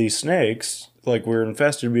from these snakes. Like, we're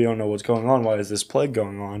infested, we don't know what's going on, why is this plague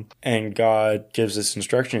going on? And God gives this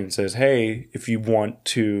instruction and says, hey, if you want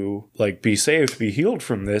to, like, be saved, be healed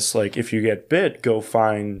from this, like, if you get bit, go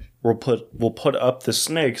find, we'll put up the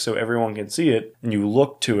snake so everyone can see it, and you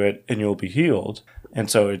look to it, and you'll be healed.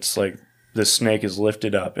 And so it's like, the snake is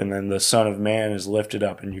lifted up, and then the Son of Man is lifted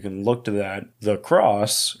up, and you can look to that, the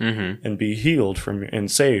cross, and be healed from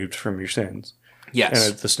and saved from your sins. Yes.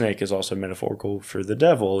 And the snake is also metaphorical for the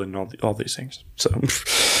devil and all these things. So,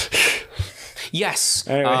 Yes.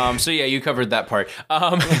 Anyway. So yeah, you covered that part.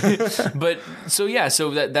 But so yeah,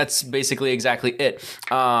 so that's basically exactly it.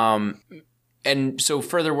 And so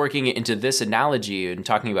further working it into this analogy and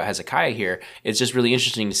talking about Hezekiah here, it's just really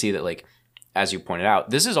interesting to see that, like, as you pointed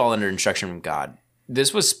out, this is all under instruction from God.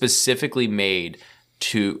 This was specifically made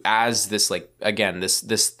as this, like, again,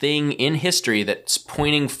 this thing in history that's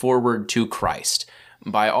pointing forward to Christ.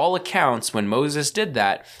 By all accounts, when Moses did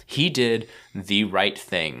that, he did the right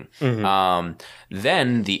thing.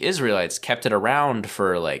 Then the Israelites kept it around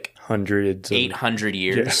for like hundreds, 800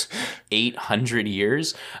 years. Yeah. 800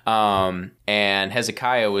 years. And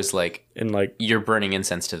Hezekiah was like, and like, you're burning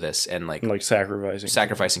incense to this and like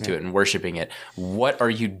sacrificing to it and worshiping it. What are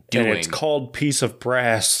you doing? And it's called piece of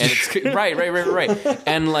brass. And it's right.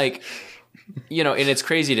 And like, you know, and it's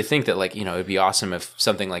crazy to think that, like, you know, it'd be awesome if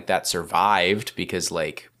something like that survived because,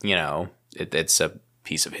 like, you know, it's a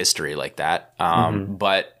piece of history like that.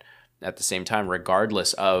 But at the same time,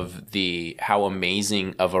 regardless of how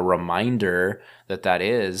amazing of a reminder that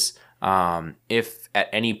is, if at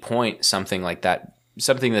any point something like that,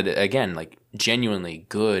 something that, again, like, genuinely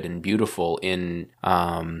good and beautiful in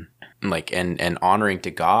like and honoring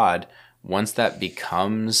to God, once that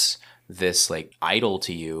becomes this like idol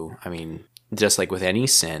to you, I mean, just like with any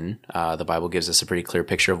sin, the Bible gives us a pretty clear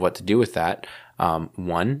picture of what to do with that.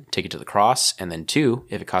 One, take it to the cross, and then two,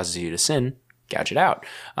 if it causes you to sin, gouge it out.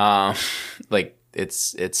 Like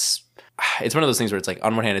it's one of those things where it's like,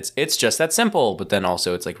 on one hand, it's just that simple, but then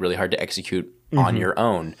also it's like really hard to execute on your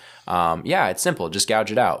own. Yeah, it's simple, just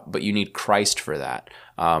gouge it out, but you need Christ for that.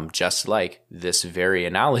 Just like this very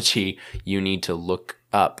analogy, you need to look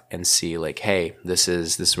up and see, like, hey, this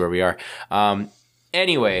is where we are.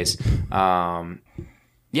 Anyways,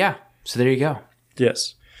 yeah. So there you go.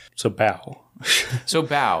 Yes. So bow. So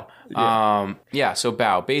bow. So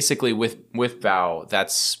bow. Basically, with bow,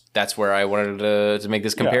 that's where I wanted to make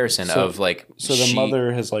this comparison of like. So the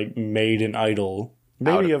mother has like made an idol,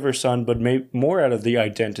 maybe of her son, but more out of the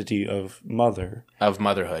identity of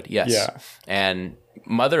motherhood. Yes. Yeah. And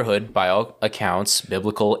motherhood, by all accounts,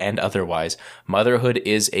 biblical and otherwise, motherhood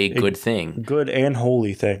is a good thing. Good and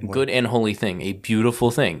holy thing. Good and holy thing. A beautiful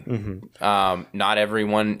thing. Not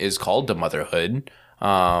everyone is called to motherhood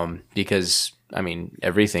because, I mean,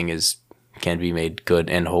 everything can be made good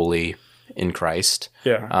and holy in Christ.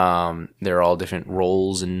 Yeah. They're all different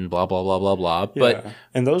roles and blah, blah, blah, blah, blah. Yeah.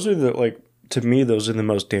 And those are to me, those are the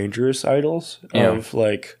most dangerous idols of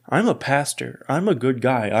like, I'm a pastor. I'm a good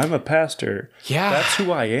guy. I'm a pastor. Yeah. That's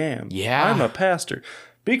who I am. Yeah. I'm a pastor.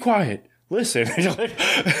 Be quiet. Listen.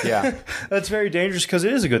 Yeah. That's very dangerous because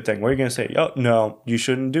it is a good thing. What are you going to say? Oh, no, you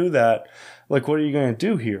shouldn't do that. Like, what are you going to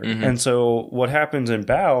do here? And so what happens in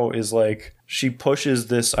Bow is like, she pushes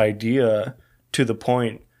this idea to the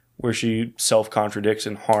point where she self-contradicts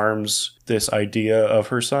and harms this idea of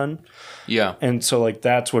her son. Yeah. And so, like,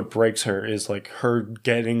 that's what breaks her, is, like, her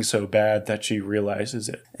getting so bad that she realizes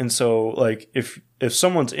it. And so, like, if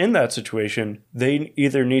someone's in that situation, they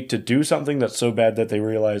either need to do something that's so bad that they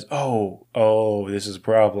realize, oh, this is a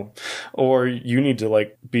problem. Or you need to,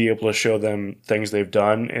 like, be able to show them things they've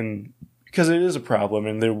done, and because it is a problem,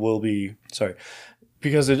 and there will be,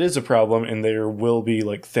 because it is a problem and there will be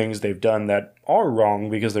like things they've done that are wrong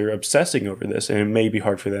because they're obsessing over this, and it may be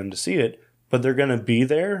hard for them to see it, but they're going to be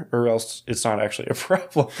there or else it's not actually a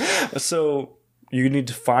problem. So you need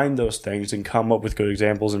to find those things and come up with good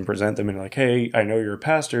examples and present them and like, hey, I know you're a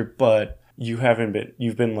pastor, but you've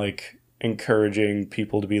been like encouraging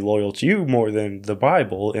people to be loyal to you more than the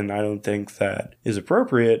Bible, and I don't think that is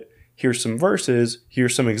appropriate. Here's some verses,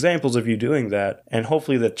 here's some examples of you doing that, and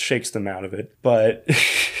hopefully that shakes them out of it. But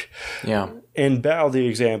yeah. In Bow, the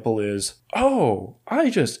example is, oh, I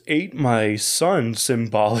just ate my son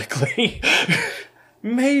symbolically.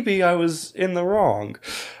 Maybe I was in the wrong.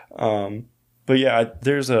 But yeah,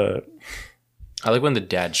 I like when the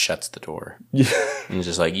dad shuts the door. Yeah. And he's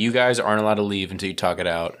just like, you guys aren't allowed to leave until you talk it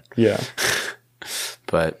out. Yeah.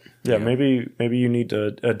 But yeah, maybe you need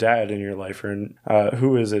a dad in your life. Or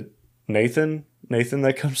who is it? Nathan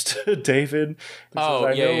that comes to David. Oh,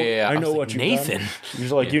 says, yeah. I know what you've Nathan. done.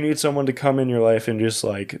 He's like, you need someone to come in your life and just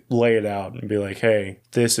like lay it out and be like, hey,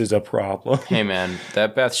 this is a problem. Hey man,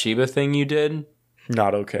 that Bathsheba thing you did?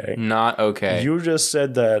 Not okay. Not okay. You just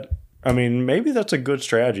said that. I mean, maybe that's a good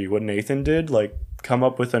strategy. What Nathan did, like, come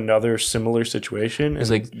up with another similar situation. It's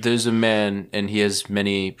like, there's a man and he has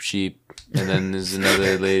many sheep, and then there's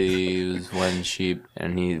another lady who's one sheep,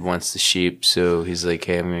 and he wants the sheep, so he's like,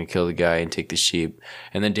 hey, I'm going to kill the guy and take the sheep.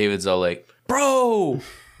 And then David's all like, bro,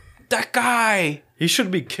 that guy, he should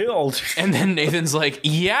be killed. And then Nathan's like,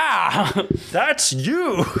 yeah. That's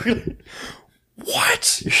you.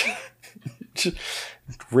 What?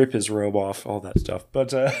 rip his robe off, all that stuff.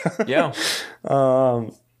 But Yeah.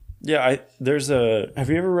 yeah, have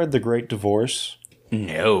you ever read The Great Divorce?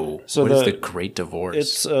 No. So What is the Great Divorce?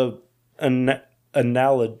 It's an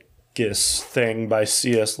analogous thing by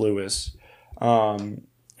C.S. Lewis.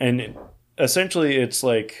 Essentially it's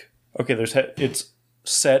like, okay, it's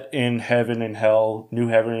set in heaven and hell, new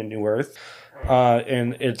heaven and new earth.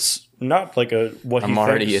 And it's not like I'm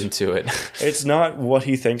already into it. It's not what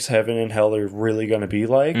he thinks heaven and hell are really going to be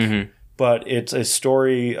like. Mm-hmm. But it's a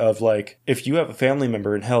story of like, if you have a family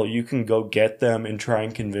member in hell, you can go get them and try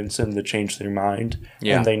and convince them to change their mind.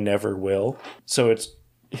 Yeah. And they never will. So it's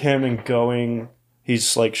him and going,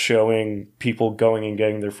 he's like showing people going and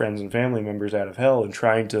getting their friends and family members out of hell and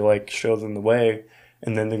trying to like show them the way.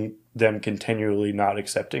 And then them continually not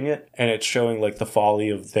accepting it. And it's showing like the folly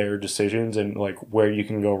of their decisions and like where you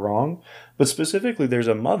can go wrong. But specifically, there's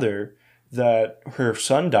a mother that her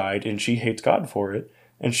son died and she hates God for it.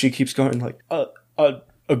 And she keeps going like,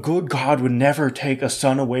 a good God would never take a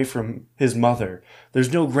son away from his mother.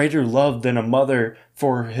 There's no greater love than a mother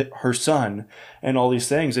for her son and all these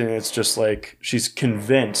things. And it's just like, she's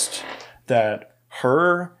convinced that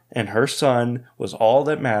her and her son was all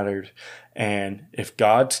that mattered. And if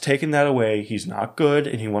God's taken that away, he's not good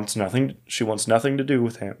and she wants nothing to do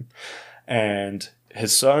with him. And her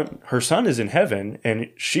son is in heaven and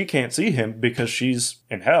she can't see him because she's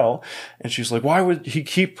in hell. And she's like, why would he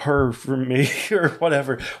keep her from me or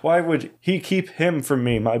whatever? Why would he keep him from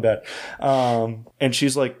me? My bad. And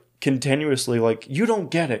she's like continuously like, you don't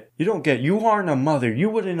get it. You aren't a mother. You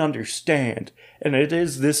wouldn't understand. And it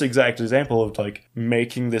is this exact example of like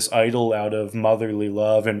making this idol out of motherly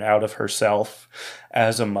love and out of herself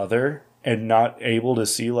as a mother. And not able to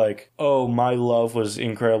see like, oh, my love was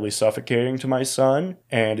incredibly suffocating to my son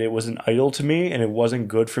and it was an idol to me and it wasn't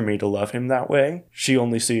good for me to love him that way. She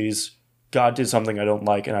only sees God did something I don't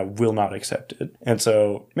like and I will not accept it. And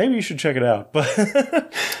so maybe you should check it out. But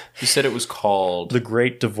you said it was called The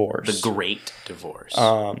Great Divorce. The Great Divorce.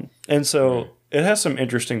 And so it has some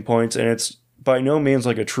interesting points and it's by no means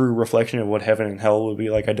like a true reflection of what heaven and hell will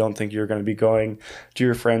be like. I don't think you're going to be going to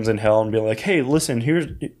your friends in hell and be like, hey, listen,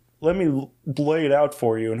 let me lay it out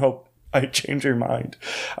for you and hope I change your mind.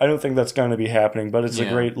 I don't think that's going to be happening, but it's a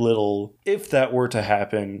great little, if that were to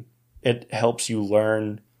happen, it helps you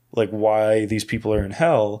learn like why these people are in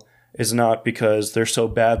hell is not because they're so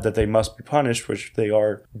bad that they must be punished, which they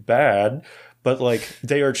are bad, but like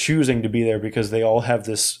they are choosing to be there because they all have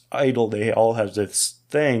this idol. They all have this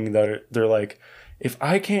thing that they're like, if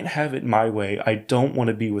I can't have it my way, I don't want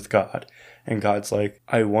to be with God. And God's like,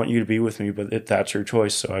 I want you to be with me, but that's your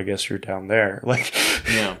choice, so I guess you're down there. Like,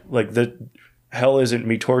 yeah. Like the hell isn't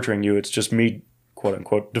me torturing you, it's just me, quote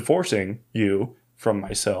unquote, divorcing you from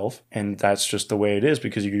myself. And that's just the way it is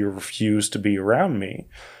because you refuse to be around me.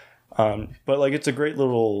 But like, it's a great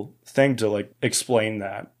little thing to like explain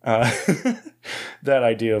that, that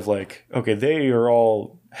idea of like, okay,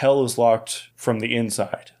 hell is locked from the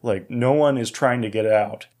inside. Like no one is trying to get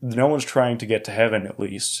out. No one's trying to get to heaven at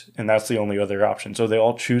least. And that's the only other option. So they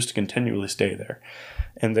all choose to continually stay there.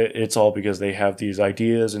 And it's all because they have these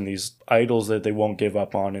ideas and these idols that they won't give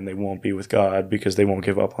up on and they won't be with God because they won't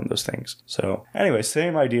give up on those things. So anyway,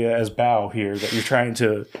 same idea as Bao here that you're trying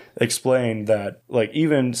to explain that like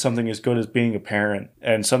even something as good as being a parent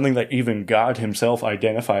and something that even God himself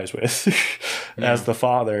identifies with as the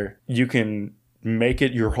father, you can make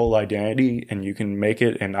it your whole identity and you can make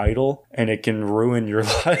it an idol and it can ruin your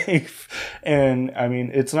life. And I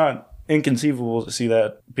mean, it's not inconceivable to see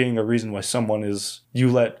that being a reason why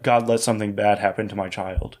God let something bad happen to my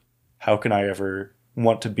child. How can I ever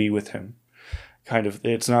want to be with him? Kind of,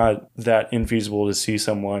 it's not that infeasible to see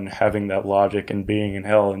someone having that logic and being in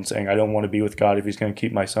hell and saying, I don't want to be with God if he's going to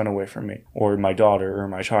keep my son away from me or my daughter or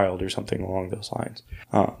my child or something along those lines.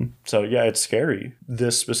 So yeah, it's scary.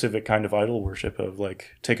 This specific kind of idol worship of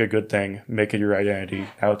like, take a good thing, make it your identity.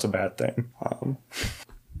 Now it's a bad thing.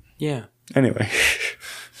 Yeah. Anyway.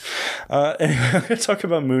 Anyway, I'm going to talk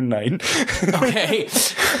about Moon Knight. Okay.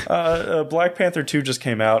 Black Panther 2 just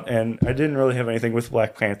came out, and I didn't really have anything with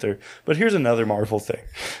Black Panther, but here's another Marvel thing.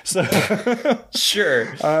 So, sure.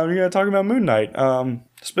 I'm going to talk about Moon Knight.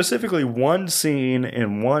 Specifically, one scene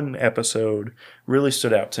in one episode really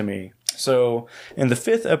stood out to me. So, in the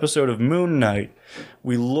 5th episode of Moon Knight,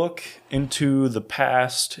 we look into the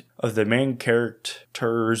past of the main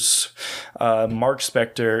characters, Mark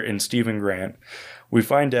Spector and Stephen Grant. We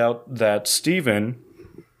find out that Stephen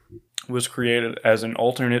was created as an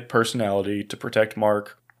alternate personality to protect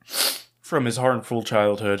Mark from his harmful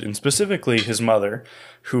childhood, and specifically his mother,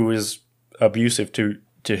 who is abusive to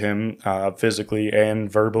to him, physically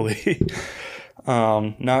and verbally.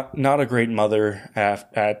 Not a great mother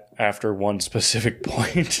after one specific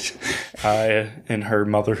point in her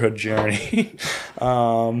motherhood journey.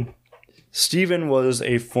 Stephen was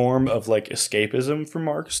a form of like escapism for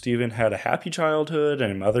Mark. Stephen had a happy childhood and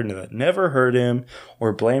a mother that never hurt him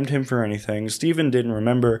or blamed him for anything. Stephen didn't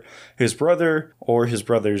remember his brother or his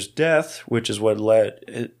brother's death, which is what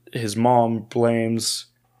led his mom blames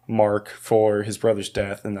Mark for his brother's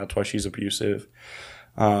death, and that's why she's abusive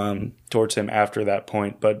towards him after that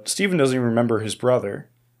point. But Stephen doesn't even remember his brother,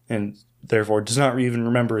 and therefore does not even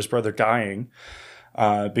remember his brother dying.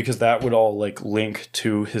 Because that would all like link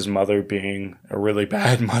to his mother being a really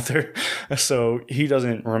bad mother. So he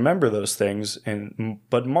doesn't remember those things,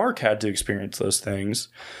 but Mark had to experience those things.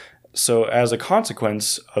 So as a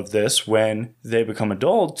consequence of this, when they become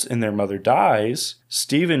adults and their mother dies,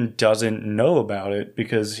 Stephen doesn't know about it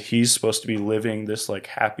because he's supposed to be living this like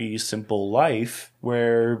happy, simple life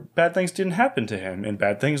where bad things didn't happen to him and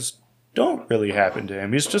bad things don't really happen to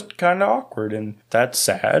him. He's just kind of awkward, and that's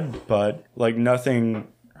sad, but like nothing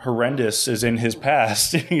horrendous is in his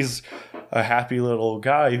past. He's a happy little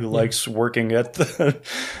guy who likes working at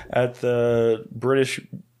the British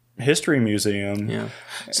History Museum. Yeah.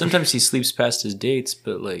 Sometimes he sleeps past his dates,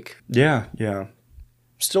 but like... Yeah.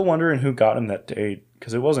 Still wondering who got him that date,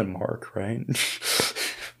 because it wasn't Mark, right?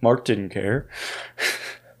 Mark didn't care.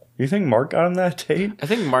 You think Mark got him that date? I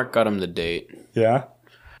think Mark got him the date. Yeah?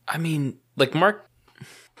 I mean, like Mark...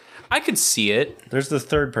 I could see it. There's the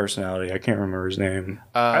third personality. I can't remember his name.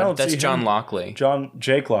 That's John Lockley.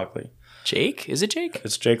 Jake Lockley. Jake? Is it Jake?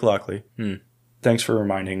 It's Jake Lockley. Thanks for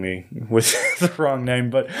reminding me with the wrong name.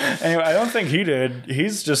 But anyway, I don't think he did.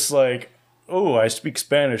 He's just like, oh, I speak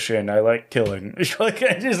Spanish and I like killing. Like,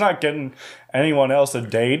 he's not getting anyone else a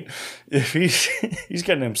date. If he's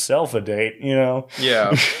getting himself a date, you know?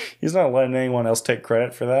 Yeah. He's not letting anyone else take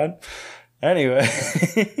credit for that. Anyway.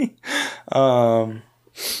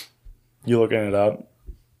 You looking it up?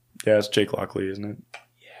 Yeah, it's Jake Lockley, isn't it?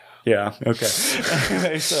 Yeah. Okay.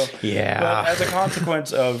 Anyway, so but as a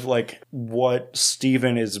consequence of like what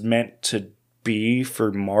Stephen is meant to be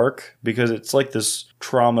for Mark, because it's like this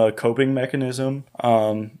trauma coping mechanism,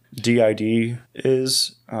 DID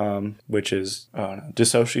is, which is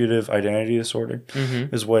dissociative identity disorder,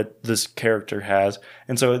 is what this character has,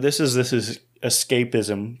 and so this is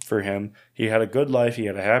escapism for him. He had a good life. He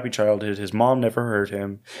had a happy childhood. His mom never hurt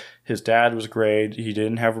him. His dad was great. He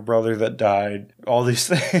didn't have a brother that died. All these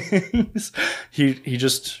things. He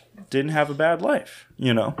just didn't have a bad life,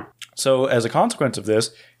 you know? So as a consequence of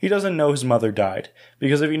this, he doesn't know his mother died.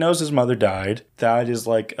 Because if he knows his mother died, that is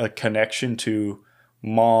like a connection to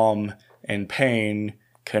mom and pain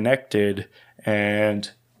connected,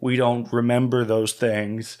 and we don't remember those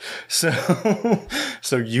things.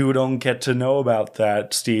 So you don't get to know about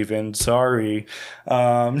that, Stephen. Sorry.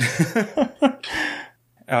 In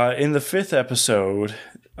the 5th episode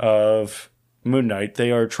of Moon Knight, they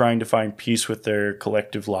are trying to find peace with their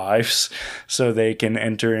collective lives so they can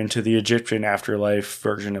enter into the Egyptian afterlife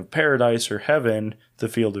version of paradise or heaven, the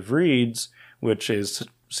Field of Reeds, which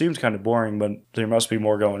seems kind of boring, but there must be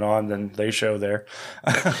more going on than they show there.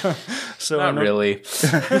 Not really.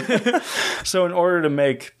 So in order to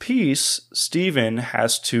make peace, Stephen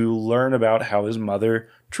has to learn about how his mother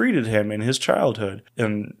treated him in his childhood,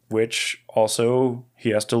 in which also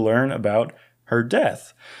he has to learn about her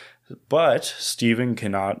death. But Stephen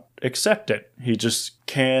cannot accept it. He just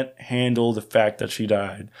can't handle the fact that she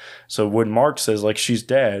died. So when Mark says, like, she's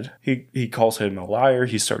dead, he calls him a liar.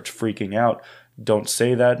 He starts freaking out. Don't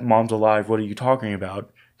say that. Mom's alive. What are you talking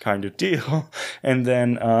about? Kind of deal. And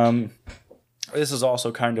then this is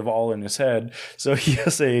also kind of all in his head. So he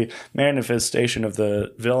has a manifestation of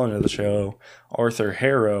the villain of the show, Arthur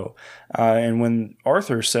Harrow. And when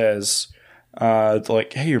Arthur says,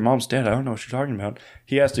 like, hey, your mom's dead, I don't know what you're talking about,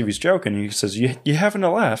 he asks if he's joking. He says, you having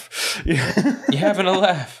a laugh? You having a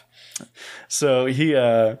laugh? So he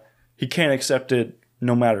can't accept it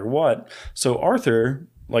no matter what. So Arthur,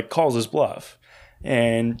 like, calls his bluff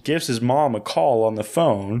and gives his mom a call on the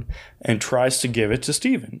phone and tries to give it to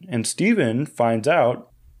Stephen. And Stephen finds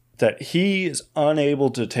out that he is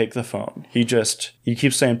unable to take the phone. He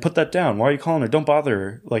keeps saying, put that down. Why are you calling her? Don't bother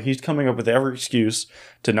her. Like, he's coming up with every excuse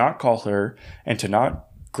to not call her and to not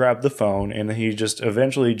grab the phone. And he just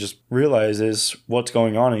eventually just realizes what's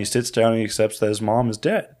going on. And he sits down and he accepts that his mom is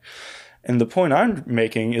dead. And the point I'm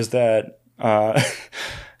making is that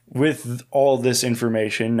with all this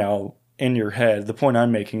information now in your head. The point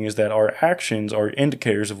I'm making is that our actions are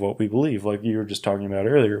indicators of what we believe, like you were just talking about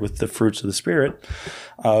earlier with the fruits of the Spirit.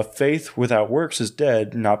 Faith without works is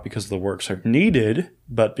dead, not because the works are needed,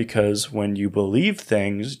 but because when you believe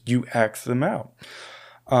things, you act them out.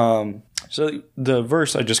 So the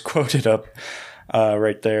verse I just quoted up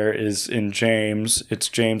right there is in James. It's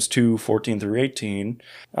James 2:14-18,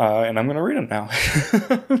 and I'm going to read it now.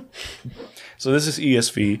 So this is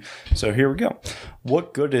ESV. So here we go.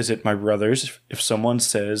 What good is it, my brothers, if someone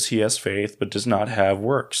says he has faith but does not have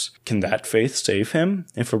works? Can that faith save him?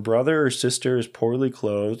 If a brother or sister is poorly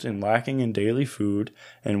clothed and lacking in daily food,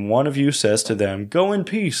 and one of you says to them, "Go in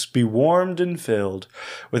peace, be warmed and filled,"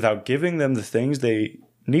 without giving them the things they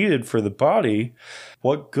needed for the body,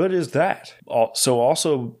 what good is that? So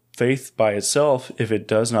also faith by itself, if it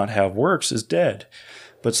does not have works, is dead.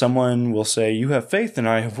 But someone will say, "You have faith and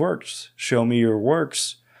I have works. Show me your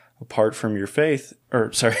works apart from your faith."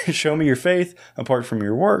 Show me your faith apart from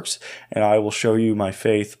your works, and I will show you my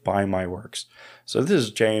faith by my works. So this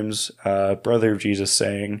is James, brother of Jesus,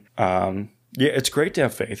 saying, yeah, it's great to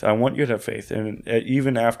have faith. I want you to have faith. And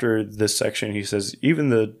even after this section, he says, even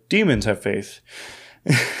the demons have faith.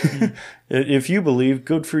 If you believe,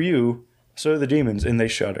 good for you. So do the demons, and they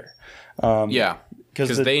shudder.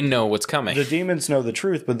 Because they know what's coming. The demons know the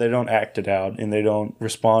truth, but they don't act it out, and they don't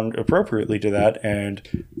respond appropriately to that,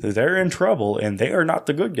 and they're in trouble, and they are not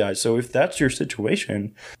the good guys. So if that's your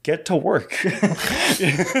situation, get to work.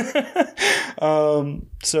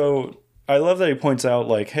 So I love that he points out,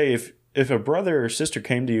 like, hey, if a brother or sister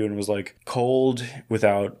came to you and was like cold,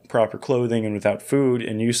 without proper clothing and without food,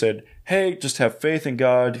 and you said, "Hey, just have faith in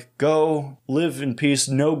God, go live in peace,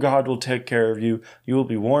 know God will take care of you, you will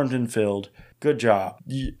be warmed and filled, good job."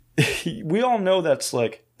 We all know that's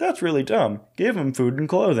really dumb. Give him food and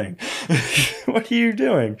clothing. What are you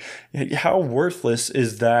doing? How worthless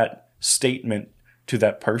is that statement to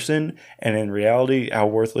that person? And in reality, how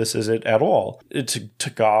worthless is it at all? To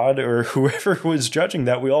God or whoever was judging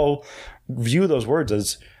that, we all view those words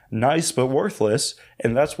as nice but worthless,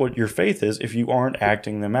 and that's what your faith is if you aren't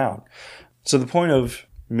acting them out. So the point of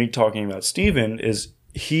me talking about Stephen is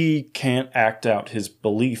he can't act out his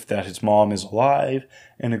belief that his mom is alive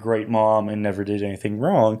and a great mom and never did anything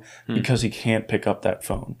wrong because he can't pick up that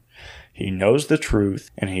phone. He knows the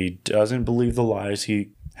truth, and he doesn't believe the lies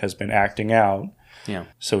he has been acting out. Yeah.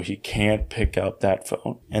 So he can't pick up that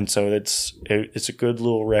phone. And so it's a good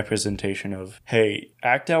little representation of, hey,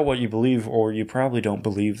 act out what you believe, or you probably don't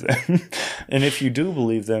believe them. And if you do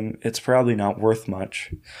believe them, it's probably not worth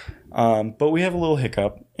much. But we have a little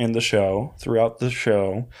hiccup in the show. Throughout the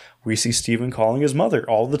show, we see Stephen calling his mother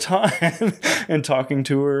all the time and talking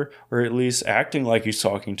to her, or at least acting like he's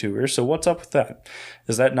talking to her. So what's up with that?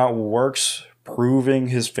 Is that not works proving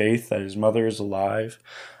his faith that his mother is alive?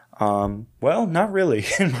 Well, not really,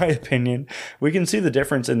 in my opinion. We can see the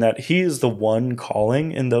difference in that he is the one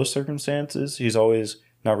calling in those circumstances. He's always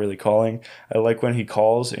not really calling. I like when he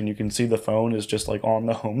calls and you can see the phone is just like on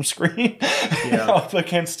the home screen up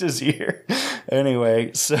against his ear.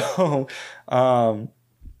 Anyway, so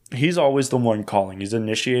he's always the one calling. He's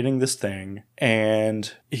initiating this thing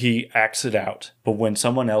and he acts it out. But when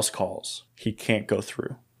someone else calls, he can't go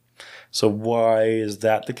through. So why is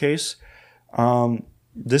that the case?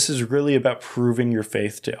 This is really about proving your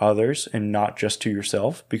faith to others and not just to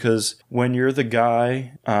yourself. Because when you're the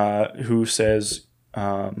guy who says,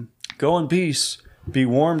 go in peace, be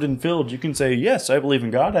warmed and filled, you can say, yes, I believe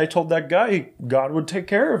in God. I told that guy God would take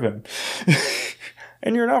care of him.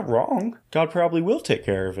 And you're not wrong. God probably will take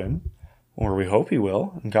care of him. Or we hope he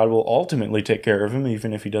will. And God will ultimately take care of him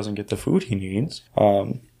even if he doesn't get the food he needs.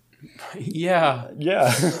 Yeah.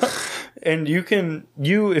 And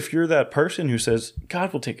if you're that person who says,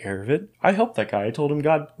 God will take care of it, I helped that guy. I told him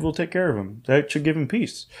God will take care of him. That should give him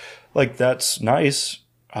peace. Like, that's nice.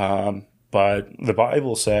 But the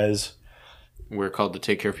Bible says, we're called to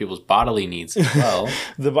take care of people's bodily needs as well.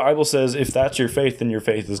 The Bible says if that's your faith, then your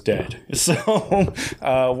faith is dead. So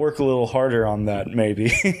work a little harder on that,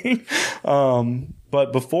 maybe.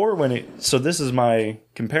 But so this is my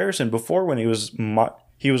comparison. Before, when he was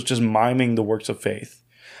just miming the works of faith,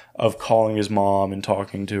 of calling his mom and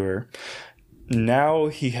talking to her. Now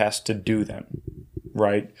he has to do them,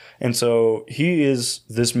 right? And so he is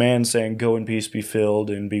this man saying, go in peace, be filled,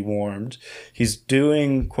 and be warmed. He's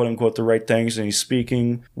doing, quote unquote, the right things, and he's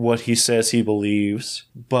speaking what he says he believes.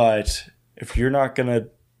 But if you're not going to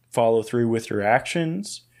follow through with your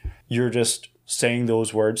actions, you're just saying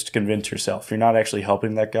those words to convince yourself. You're not actually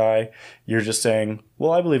helping that guy. You're just saying,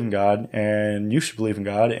 well, I believe in God, and you should believe in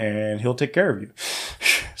God, and he'll take care of you.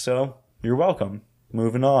 So you're welcome.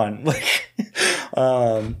 Moving on.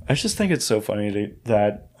 I just think it's so funny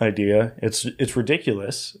that idea. It's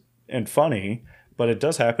ridiculous and funny, but it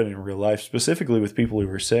does happen in real life, specifically with people who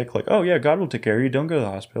are sick. Like, oh yeah, God will take care of you. Don't go to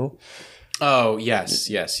the hospital. Oh, yes.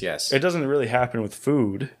 It doesn't really happen with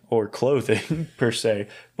food or clothing per se,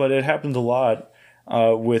 but it happens a lot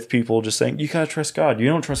with people just saying, you gotta trust God. You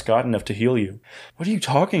don't trust God enough to heal you. What are you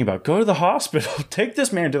talking about? Go to the hospital. Take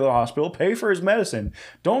this man to the hospital. Pay for his medicine.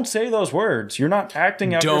 Don't say those words. You're not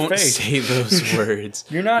acting out your faith. Don't say those words.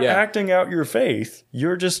 You're not acting out your faith.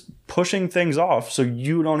 You're just pushing things off so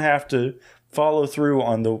you don't have to follow through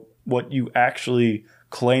on what you actually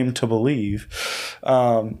claim to believe.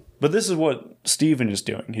 But this is what Stephen is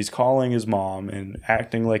doing. He's calling his mom and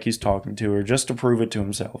acting like he's talking to her just to prove it to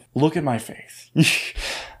himself. Look at my faith.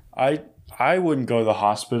 I wouldn't go to the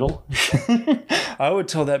hospital. I would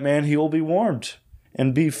tell that man he will be warmed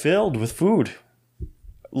and be filled with food.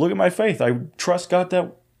 Look at my faith. I trust God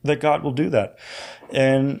that God will do that.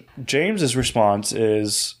 And James's response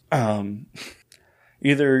is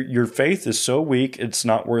either your faith is so weak it's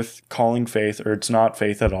not worth calling faith, or it's not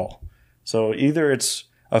faith at all. So either it's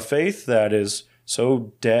a faith that is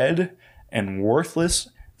so dead and worthless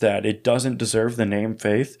that it doesn't deserve the name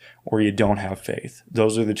faith, or you don't have faith.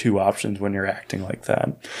 Those are the two options when you're acting like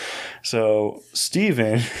that. So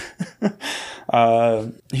Stephen,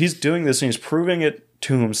 he's doing this and he's proving it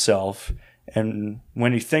to himself. And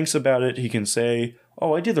when he thinks about it, he can say,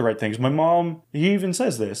 oh, I did the right things. My mom, he even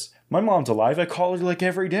says this, my mom's alive. I call her like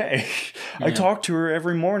every day. Yeah. I talk to her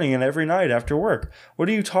every morning and every night after work. What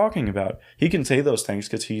are you talking about? He can say those things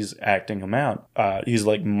because he's acting them out. He's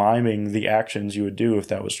like miming the actions you would do if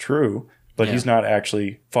that was true, but he's not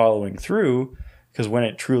actually following through, because when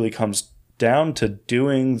it truly comes down to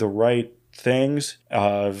doing the right things,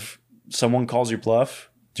 someone calls you bluff.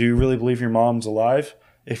 Do you really believe your mom's alive?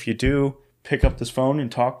 If you do, pick up this phone and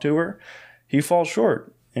talk to her. He falls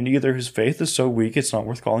short, and either his faith is so weak it's not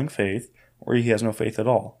worth calling faith, or he has no faith at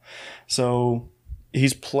all. So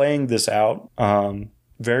he's playing this out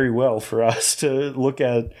very well for us to look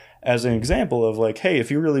at as an example of like, hey,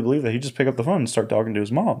 if you really believe that, he just pick up the phone and start talking to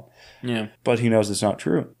his mom. Yeah. But he knows it's not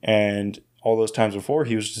true. And all those times before,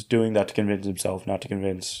 he was just doing that to convince himself, not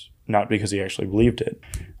because he actually believed it.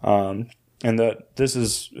 And that this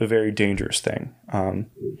is a very dangerous thing.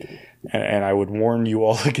 And I would warn you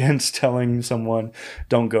all against telling someone,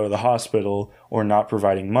 don't go to the hospital, or not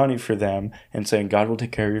providing money for them and saying, God will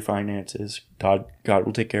take care of your finances. God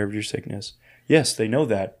will take care of your sickness. Yes, they know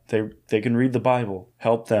that. They can read the Bible.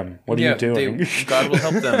 Help them. What are you doing? God will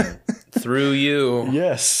help them through you.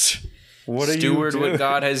 Yes. What are you doing? Steward what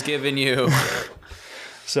God has given you.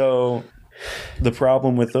 So the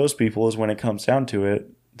problem with those people is when it comes down to it,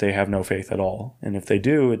 they have no faith at all. And if they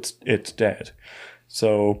do, it's dead.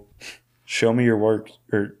 So show me your work,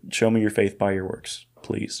 or show me your faith by your works,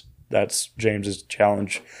 please. That's James's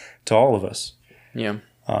challenge to all of us. Yeah.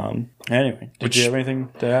 Anyway, did you have anything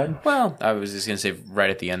to add? Well, I was just going to say right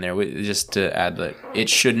at the end there, just to add that it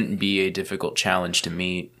shouldn't be a difficult challenge to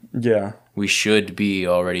meet. Yeah. We should be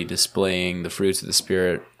already displaying the fruits of the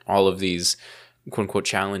Spirit, all of these quote unquote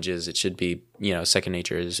challenges. It should be, second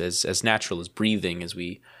nature is as natural as breathing as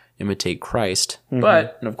we imitate Christ. Mm-hmm.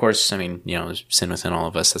 But of course, I mean, there's sin within all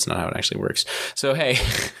of us. That's not how it actually works. So, hey,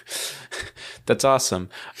 that's awesome.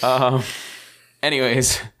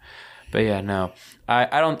 Anyways, but yeah, no,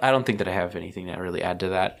 I don't think that I have anything to really add to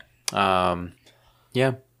that.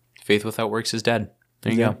 Yeah. Faith without works is dead.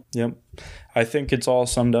 There you go. Yep. I think it's all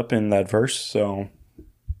summed up in that verse. So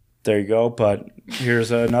there you go. But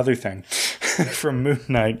here's another thing from Moon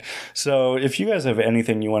Knight. So if you guys have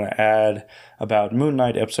anything you want to add about Moon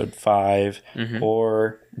Knight Episode 5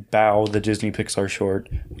 or Bao, the Disney Pixar short,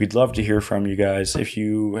 we'd love to hear from you guys. If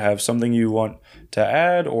you have something you want to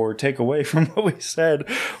add or take away from what we said,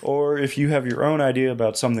 or if you have your own idea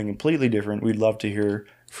about something completely different, we'd love to hear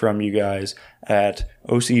from you guys at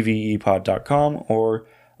ocvepod.com or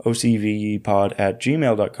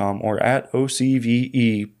ocvepod@gmail.com or at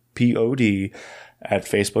ocvepod at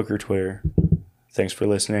Facebook or Twitter. Thanks for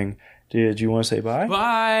listening. Did you want to say bye?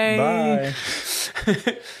 Bye. Bye.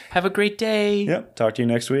 Have a great day. Yep. Talk to you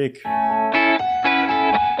next week.